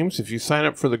lots of games. If you sign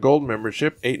up for the gold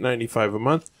membership, $8.95 a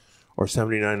month or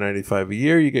 $79.95 a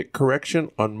year, you get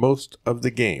correction on most of the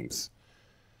games.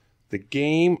 The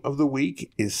game of the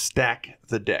week is Stack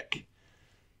the Deck.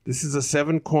 This is a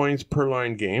 7 coins per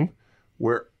line game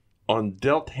where on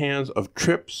dealt hands of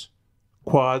trips,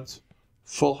 quads,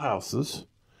 full houses,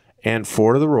 and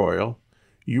 4 to the royal,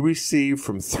 you receive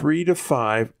from 3 to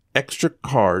 5 extra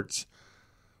cards,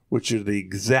 which are the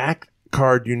exact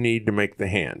card you need to make the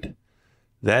hand.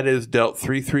 That is dealt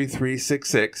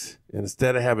 3-3-3-6-6.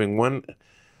 Instead of having 1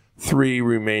 3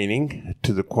 remaining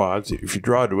to the quads, if you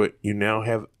draw to it, you now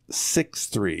have 6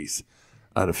 3s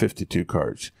out of 52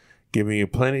 cards, giving you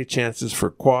plenty of chances for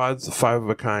quads, 5 of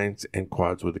a kinds, and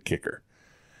quads with a kicker.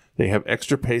 They have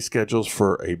extra pay schedules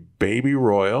for a baby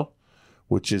royal,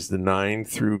 which is the 9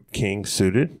 through king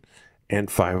suited, and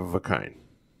 5 of a kind.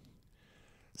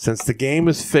 Since the game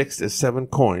is fixed as 7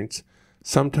 coins,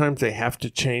 sometimes they have to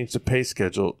change the pay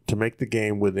schedule to make the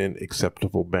game within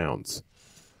acceptable bounds.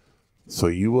 So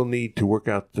you will need to work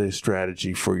out the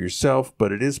strategy for yourself,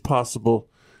 but it is possible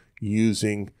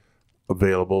using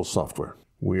available software.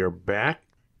 We are back.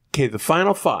 Okay, the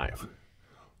final 5.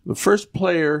 The first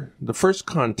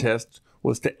contest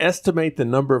was to estimate the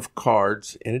number of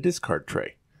cards in a discard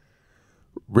tray.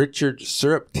 Richard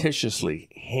surreptitiously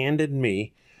handed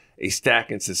me a stack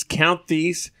and says, count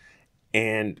these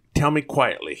and tell me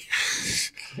quietly.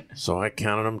 So I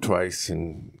counted them twice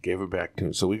and gave it back to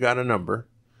him. So we got a number.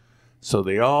 So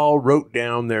they all wrote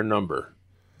down their number.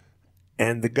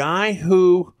 And the guy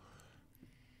who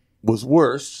was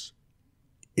worse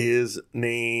is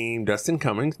named Dustin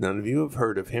Cummings. None of you have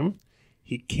heard of him.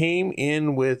 He came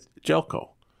in with Jelko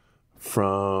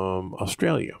from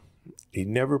Australia. He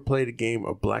never played a game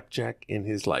of blackjack in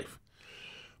his life.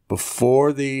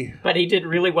 But he did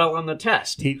really well on the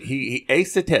test. He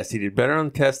aced the test. He did better on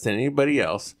the test than anybody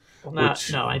else. Well,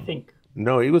 I think...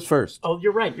 No, he was first. Oh,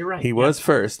 you're right. He was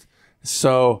first.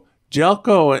 So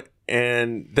Jelko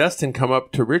and Dustin come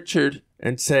up to Richard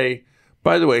and say,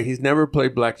 by the way, he's never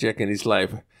played blackjack in his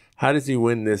life. How does he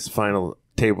win this final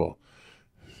table?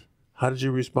 How did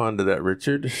you respond to that,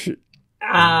 Richard?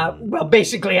 Well,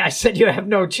 basically, I said you have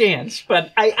no chance.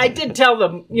 But I did tell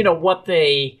them,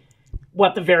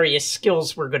 what the various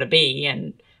skills were going to be.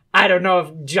 And I don't know if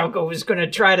Jelko was going to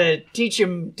try to teach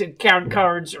him to count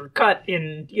cards or cut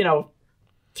in,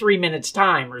 3 minutes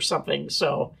time or something.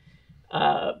 So,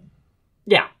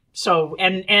 yeah. So,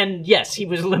 and yes, he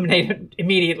was eliminated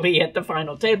immediately at the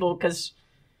final table because,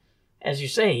 as you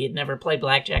say, he had never played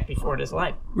blackjack before in his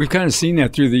life. We've kind of seen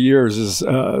that through the years as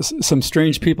some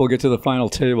strange people get to the final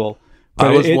table. I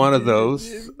was one of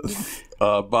those.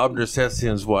 Bob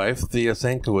Nersessian's wife, Thea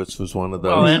Sankowitz, was one of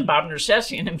those. Well, and Bob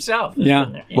Nersessian himself.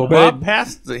 Yeah. Well, Bob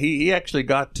passed. He actually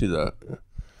got to the...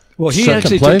 Well, he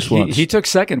second actually he took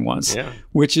second once, yeah.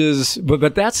 Which is...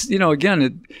 But that's,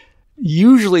 again...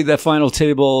 Usually that final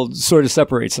table sort of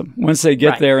separates them once they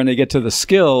get there and they get to the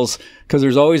skills, because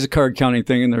there's always a card counting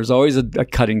thing and there's always a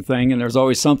cutting thing and there's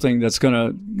always something that's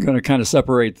gonna kind of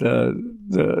separate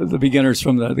the beginners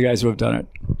from the guys who have done it.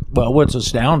 Well, what's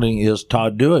astounding is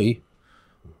Todd Dewey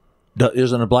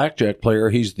isn't a blackjack player.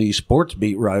 He's the sports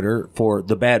beat writer for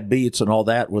the bad beats and all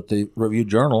that with the Review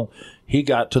Journal. He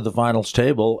got to the finals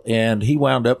table, and he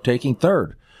wound up taking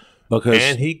third.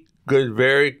 And he could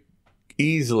very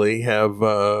easily have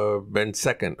been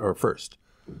second or first.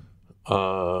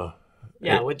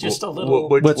 With just a little...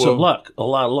 With some luck, a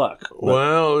lot of luck.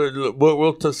 Well,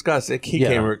 we'll discuss it. He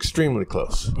came extremely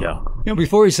close. Yeah.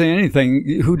 Before we say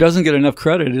anything, who doesn't get enough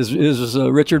credit is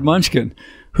Richard Munchkin,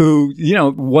 who,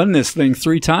 won this thing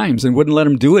 3 times and wouldn't let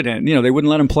him do it. And, they wouldn't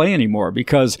let him play anymore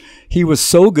because he was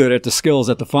so good at the skills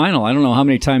at the final. I don't know how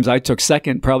many times I took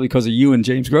second, probably because of you and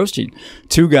James Grosjean.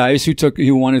 2 guys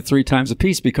who won it 3 times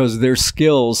apiece because their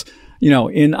skills,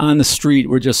 on the street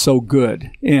were just so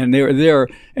good. And they're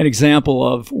an example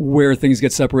of where things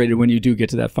get separated when you do get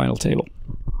to that final table.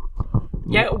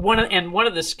 Yeah, one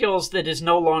of the skills that is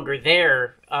no longer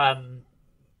there,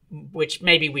 which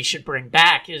maybe we should bring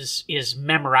back, is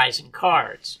memorizing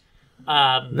cards.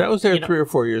 That was there 3 or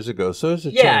 4 years ago, so there's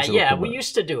a chance. Yeah, we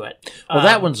used to do it. Well,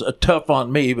 that one's tough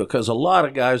on me because a lot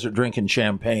of guys are drinking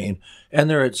champagne, and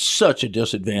they're at such a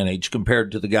disadvantage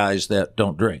compared to the guys that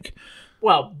don't drink.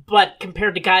 Well, but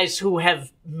compared to guys who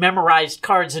have memorized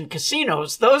cards in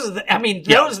casinos, those are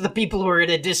the people who are at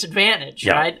a disadvantage,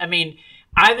 right? I mean,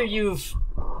 either you've,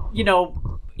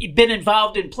 been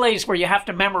involved in plays where you have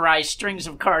to memorize strings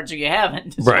of cards or you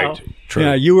haven't. Right. So. True.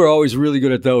 Yeah, you were always really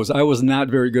good at those. I was not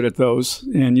very good at those.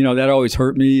 And, that always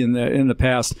hurt me in the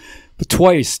past. But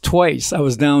twice I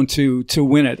was down to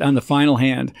win it on the final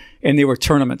hand, and they were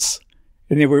tournaments.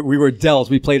 And we were dealt.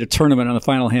 We played a tournament on the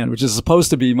final hand, which is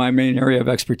supposed to be my main area of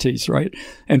expertise, right?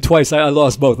 And twice I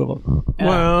lost both of them.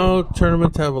 Well,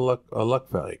 tournaments have a luck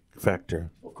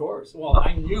factor. Of course. Well,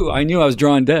 I knew I was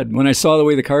drawing dead. When I saw the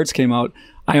way the cards came out,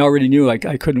 I already knew I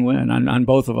couldn't win on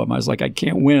both of them. I was like, I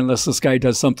can't win unless this guy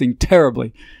does something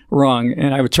terribly wrong.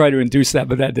 And I would try to induce that,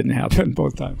 but that didn't happen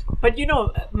both times. But,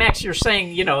 Max, you're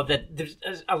saying, that there's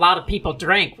a lot of people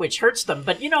drink, which hurts them.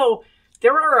 But,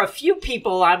 there are a few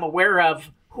people I'm aware of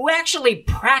who actually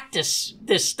practice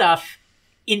this stuff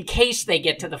in case they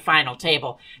get to the final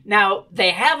table. Now, they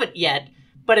haven't yet,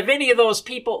 but if any of those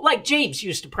people, like James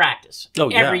used to practice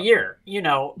every year,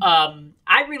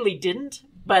 I really didn't,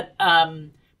 but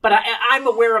I'm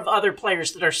aware of other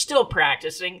players that are still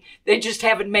practicing. They just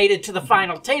haven't made it to the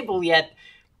final table yet,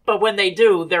 but when they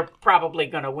do, they're probably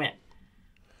going to win.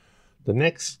 The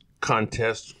next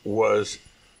contest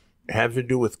had to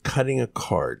do with cutting a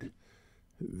card.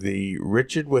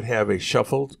 Richard would have a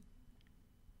shuffled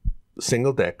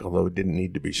single deck, although it didn't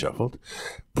need to be shuffled,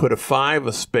 put a 5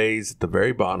 of spades at the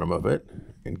very bottom of it,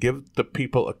 and give the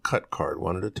people a cut card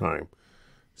one at a time.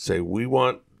 Say, we're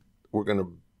going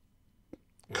to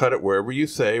cut it wherever you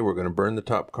say, we're going to burn the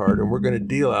top card, and we're going to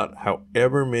deal out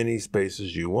however many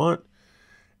spaces you want,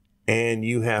 and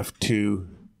you have to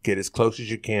get as close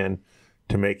as you can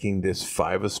to making this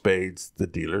 5 of spades the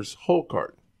dealer's hole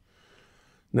card.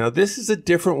 Now, this is a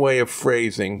different way of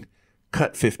phrasing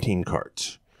cut 15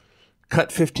 cards. Cut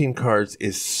 15 cards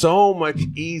is so much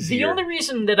easier. The only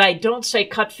reason that I don't say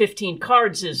cut 15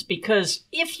 cards is because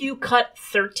if you cut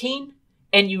 13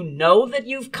 and you know that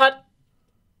you've cut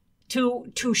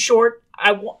too short,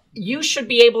 you should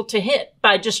be able to hit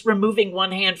by just removing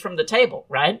one hand from the table,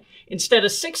 right? Instead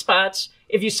of 6 spots,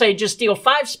 if you say just deal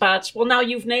 5 spots, well, now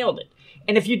you've nailed it.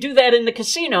 And if you do that in the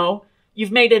casino,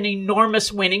 you've made an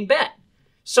enormous winning bet.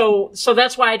 So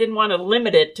that's why I didn't want to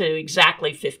limit it to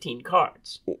exactly 15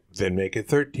 cards. Then make it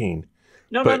 13.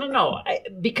 No.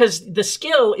 Because the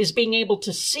skill is being able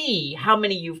to see how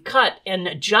many you've cut and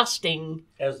adjusting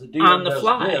as the dealer on the does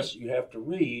fly. This, you have to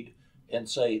read and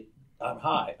say, I'm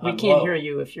high, I'm We can't low. hear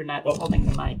you if you're not holding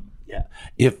the mic. Yeah.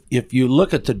 If you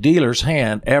look at the dealer's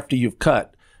hand after you've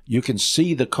cut, you can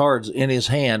see the cards in his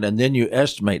hand, and then you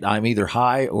estimate, I'm either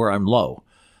high or I'm low.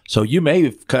 So you may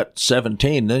have cut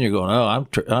 17, then you're going, oh,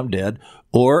 I'm dead.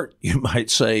 Or you might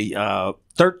say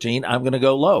 13, I'm going to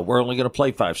go low. We're only going to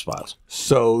play 5 spots.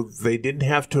 So they didn't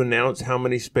have to announce how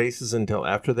many spaces until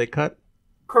after they cut?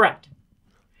 Correct.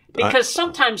 Because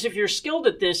sometimes if you're skilled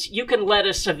at this, you can let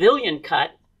a civilian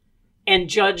cut and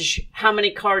judge how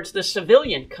many cards the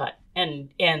civilian cut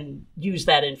and use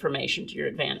that information to your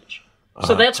advantage.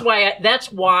 So that's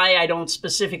why I don't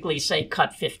specifically say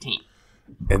cut 15.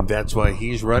 And that's why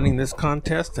he's running this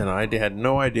contest, and I had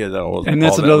no idea that was. And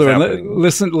that's another one.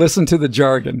 Listen to the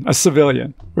jargon. A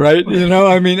civilian, right?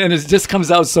 I mean, and it just comes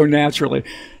out so naturally.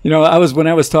 When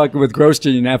I was talking with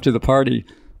Grosjean after the party,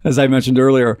 as I mentioned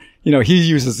earlier, he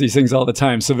uses these things all the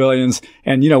time, civilians.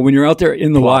 And, when you're out there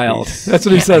in the wild, that's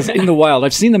what he says, in the wild.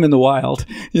 I've seen them in the wild,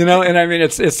 and I mean,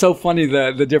 it's so funny,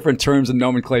 the different terms and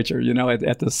nomenclature,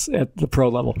 at the pro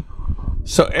level.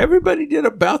 So everybody did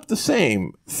about the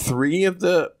same. 3 of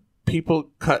the people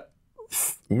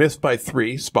missed by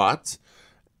 3 spots,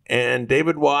 and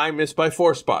David Y missed by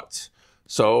 4 spots.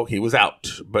 So he was out,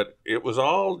 but it was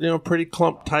all, pretty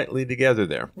clumped tightly together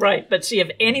there. Right, but see, if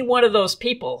any one of those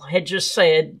people had just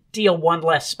said deal 1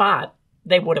 less spot,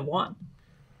 they would have won.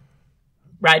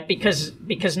 Right, because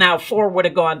now 4 would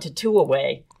have gone to 2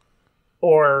 away,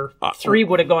 or 3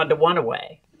 would have gone to 1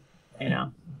 away.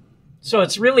 So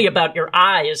it's really about your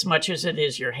eye as much as it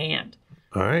is your hand.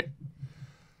 All right.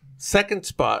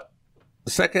 Second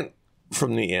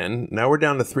from the end, now we're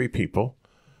down to 3 people,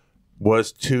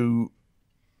 was to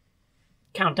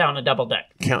count down a double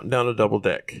deck.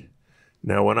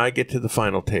 Now, when I get to the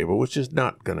final table, which is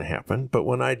not going to happen, but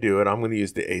when I do it, I'm going to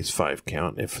use the ace-5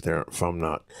 count if I'm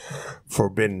not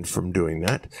forbidden from doing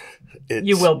that.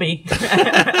 You will be.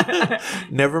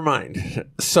 Never mind.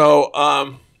 So,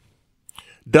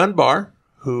 Dunbar,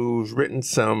 who's written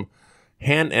some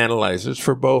hand analyzers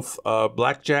for both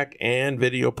blackjack and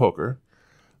video poker,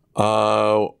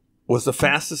 was the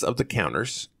fastest of the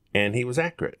counters, and he was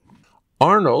accurate.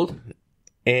 Arnold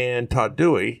and Todd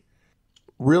Dewey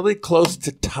really close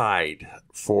to tied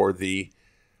for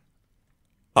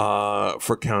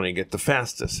counting it the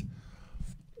fastest.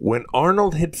 When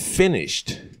Arnold had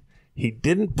finished, he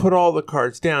didn't put all the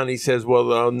cards down. He says, well,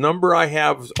 the number I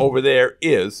have over there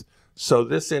is. So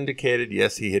this indicated,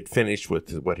 yes, he had finished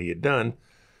with what he had done.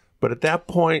 But at that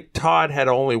point, Todd had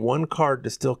only 1 card to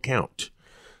still count.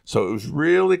 So it was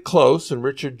really close, and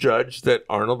Richard judged that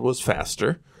Arnold was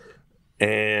faster.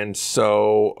 And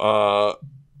so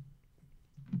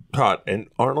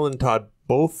Arnold and Todd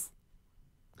both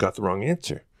got the wrong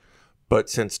answer. But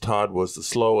since Todd was the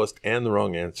slowest and the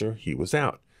wrong answer, he was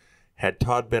out. Had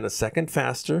Todd been a second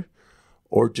faster,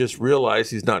 or just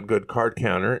realized he's not a good card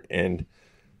counter and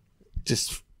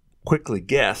just quickly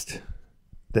guessed,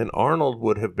 then Arnold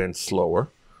would have been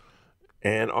slower,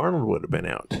 and Arnold would have been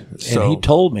out. So, and he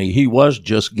told me he was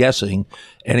just guessing,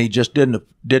 and he just didn't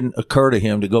occur to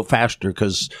him to go faster,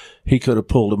 because he could have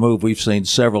pulled a move we've seen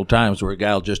several times where a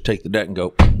guy will just take the deck and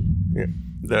go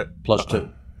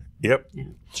 +2. Yep.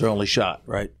 It's their only shot,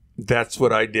 right? That's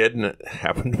what I did, and it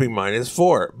happened to be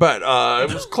 -4. But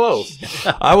it was close.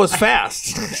 I was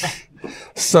fast.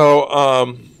 So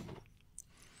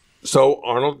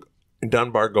Arnold and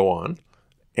Dunbar go on,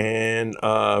 and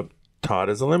Todd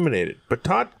is eliminated. But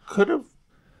Todd could have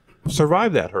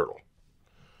survived that hurdle.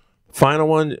 Final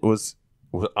one was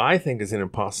what I think is an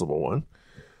impossible one,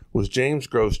 was James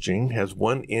Grosjean has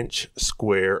 1 inch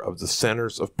square of the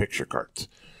centers of picture cards.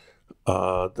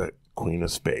 The Queen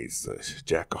of Spades, the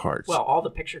Jack of Hearts. Well, all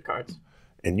the picture cards.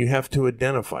 And you have to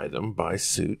identify them by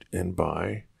suit and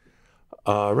by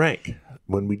rank.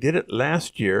 When we did it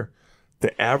last year,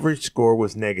 the average score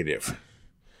was negative.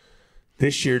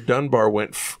 This year, Dunbar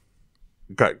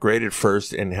got graded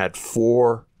first and had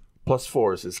 4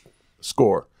 +4 as his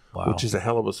score, which is a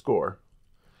hell of a score.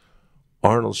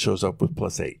 Arnold shows up with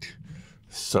 +8,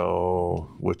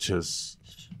 which is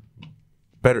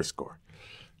better score.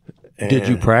 And did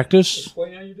you practice?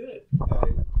 Explain how you did it.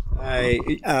 I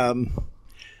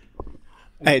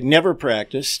had never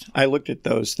practiced. I looked at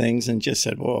those things and just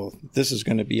said, well, this is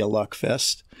going to be a luck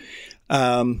fest.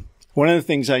 One of the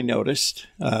things I noticed,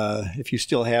 if you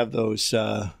still have those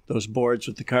boards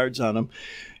with the cards on them,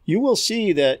 you will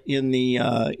see that in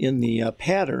the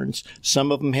patterns,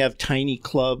 some of them have tiny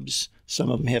clubs, some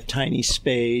of them have tiny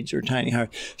spades or tiny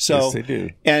hearts. So, yes, they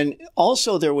do. And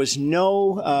also, there was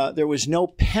no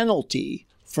penalty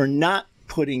for not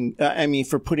putting.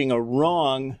 For putting a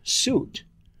wrong suit.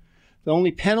 The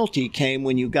only penalty came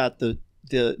when you got the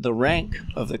rank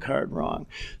of the card wrong.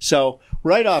 So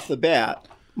right off the bat,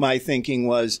 my thinking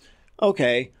was,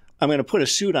 okay, I'm going to put a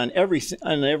suit on every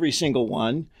single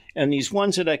one, and these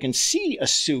ones that I can see a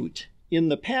suit in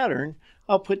the pattern,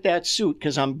 I'll put that suit,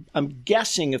 because I'm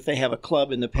guessing if they have a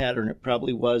club in the pattern, it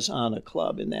probably was on a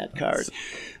club in that card.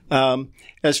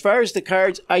 As far as the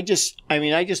cards, I just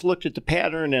looked at the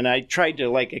pattern and I tried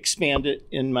to expand it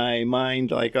in my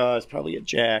mind, it's probably a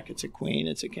jack, it's a queen,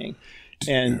 it's a king.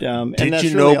 And did that's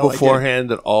you really know all I did. beforehand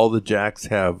that all the jacks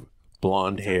have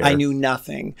blonde hair? I knew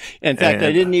nothing. In fact,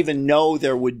 I didn't even know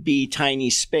there would be tiny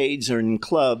spades or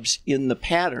clubs in the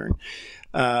pattern.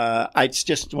 It's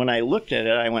just when I looked at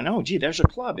it, I went, oh, gee, there's a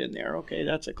club in there. Okay,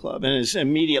 that's a club. And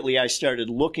immediately I started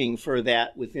looking for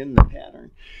that within the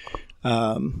pattern.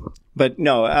 But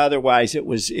no, otherwise it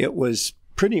was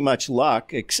pretty much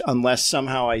luck, unless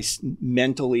somehow I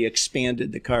mentally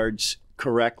expanded the cards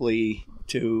correctly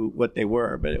to what they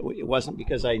were, but it wasn't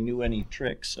because I knew any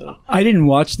tricks. So I didn't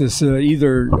watch this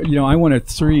either. You know, I won it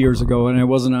 3 years ago, and I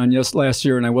wasn't on last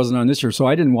year, and I wasn't on this year, so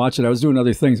I didn't watch it. I was doing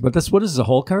other things. But what is this, a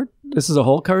hole card? This is a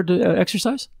hole card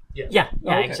exercise? Yeah,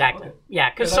 Okay. exactly. Okay. Yeah,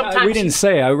 because sometimes we didn't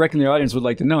say. I reckon the audience would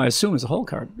like to know. I assume it's a hole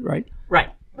card, right? Right.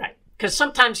 Because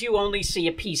sometimes you only see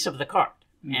a piece of the card,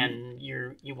 and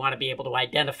you want to be able to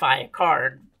identify a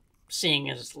card, seeing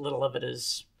as little of it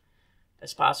as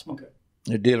possible. Okay.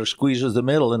 The dealer squeezes the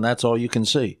middle, and that's all you can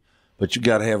see. But you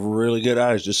got to have really good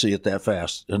eyes to see it that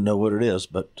fast and know what it is.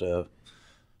 But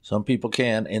some people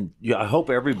can, and I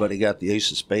hope everybody got the ace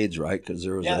of spades right, because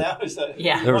there was that was a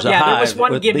there was a there hive was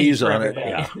one with gimme bees for on it.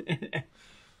 everybody. Yeah,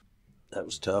 that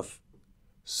was tough.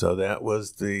 So that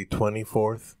was the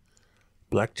 24th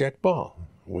Blackjack Ball.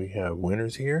 We have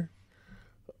winners here.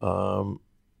 And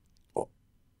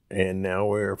now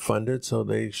we're funded, so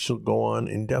they should go on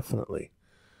indefinitely.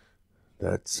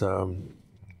 That's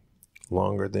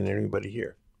longer than anybody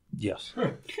here. Yes.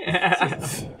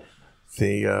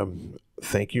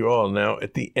 Thank you all. Now,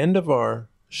 at the end of our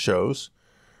shows,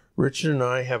 Richard and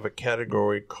I have a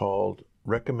category called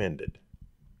Recommended.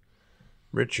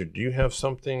 Richard, do you have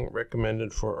something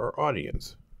recommended for our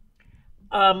audience?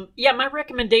 My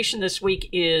recommendation this week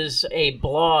is a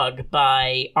blog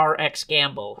by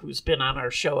RxGamble, who's been on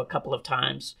our show a couple of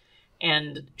times.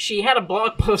 And she had a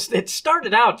blog post that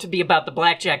started out to be about the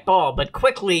Blackjack Ball, but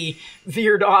quickly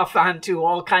veered off onto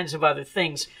all kinds of other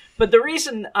things. But the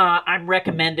reason I'm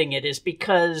recommending it is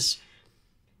because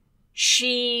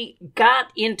she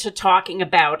got into talking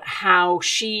about how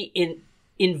she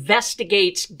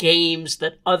investigates games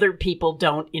that other people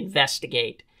don't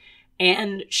investigate.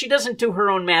 And she doesn't do her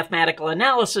own mathematical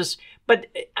analysis, but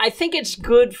I think it's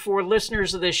good for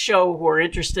listeners of this show who are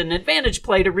interested in advantage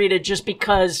play to read it, just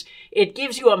because it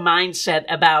gives you a mindset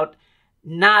about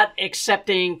not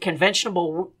accepting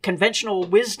conventional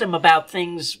wisdom about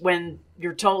things when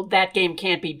you're told that game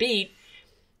can't be beat,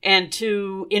 and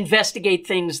to investigate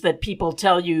things that people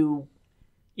tell you,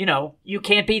 you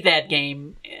can't beat that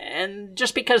game. And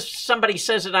just because somebody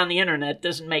says it on the internet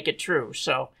doesn't make it true.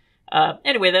 So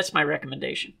anyway, that's my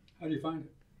recommendation. How do you find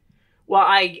it? Well,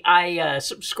 I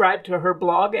subscribe to her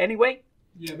blog anyway.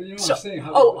 Yeah, but you know So- what I'm saying.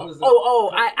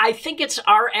 I think it's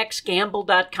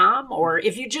RxGamble.com, or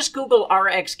if you just Google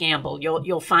RxGamble,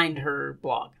 you'll find her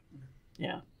blog.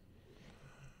 Yeah.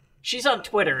 She's on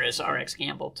Twitter as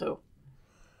RxGamble, too.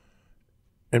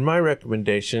 And my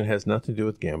recommendation has nothing to do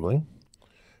with gambling.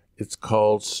 It's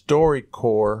called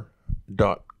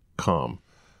storycorps.com.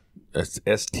 That's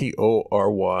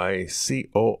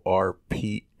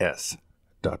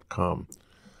STORYCORPS.com.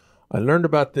 I learned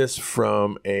about this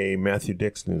from a Matthew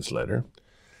Dix newsletter.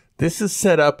 This is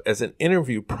set up as an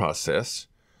interview process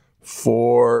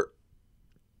for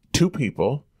two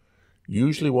people.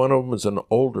 Usually one of them is an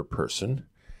older person,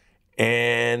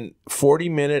 and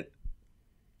 40-minute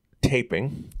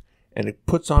taping, and it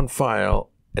puts on file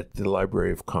at the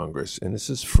Library of Congress, and this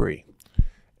is free.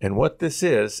 And what this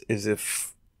is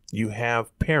if you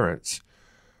have parents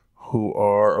who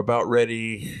are about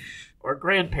ready, Or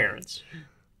grandparents.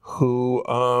 who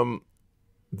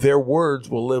their words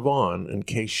will live on in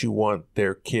case you want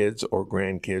their kids or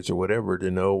grandkids or whatever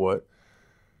to know what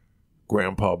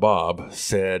Grandpa Bob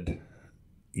said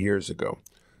years ago.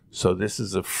 So this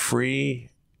is a free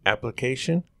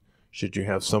application. Should you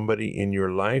have somebody in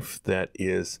your life that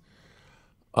is,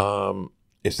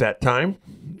 it's that time,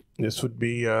 this would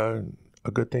be a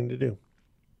good thing to do.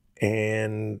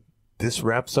 And this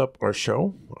wraps up our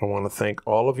show. I want to thank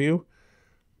all of you.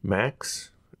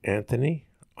 Max, Anthony,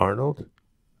 Arnold.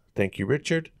 Thank you,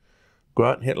 Richard. Go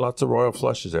out and hit lots of royal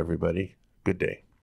flushes, everybody. Good day.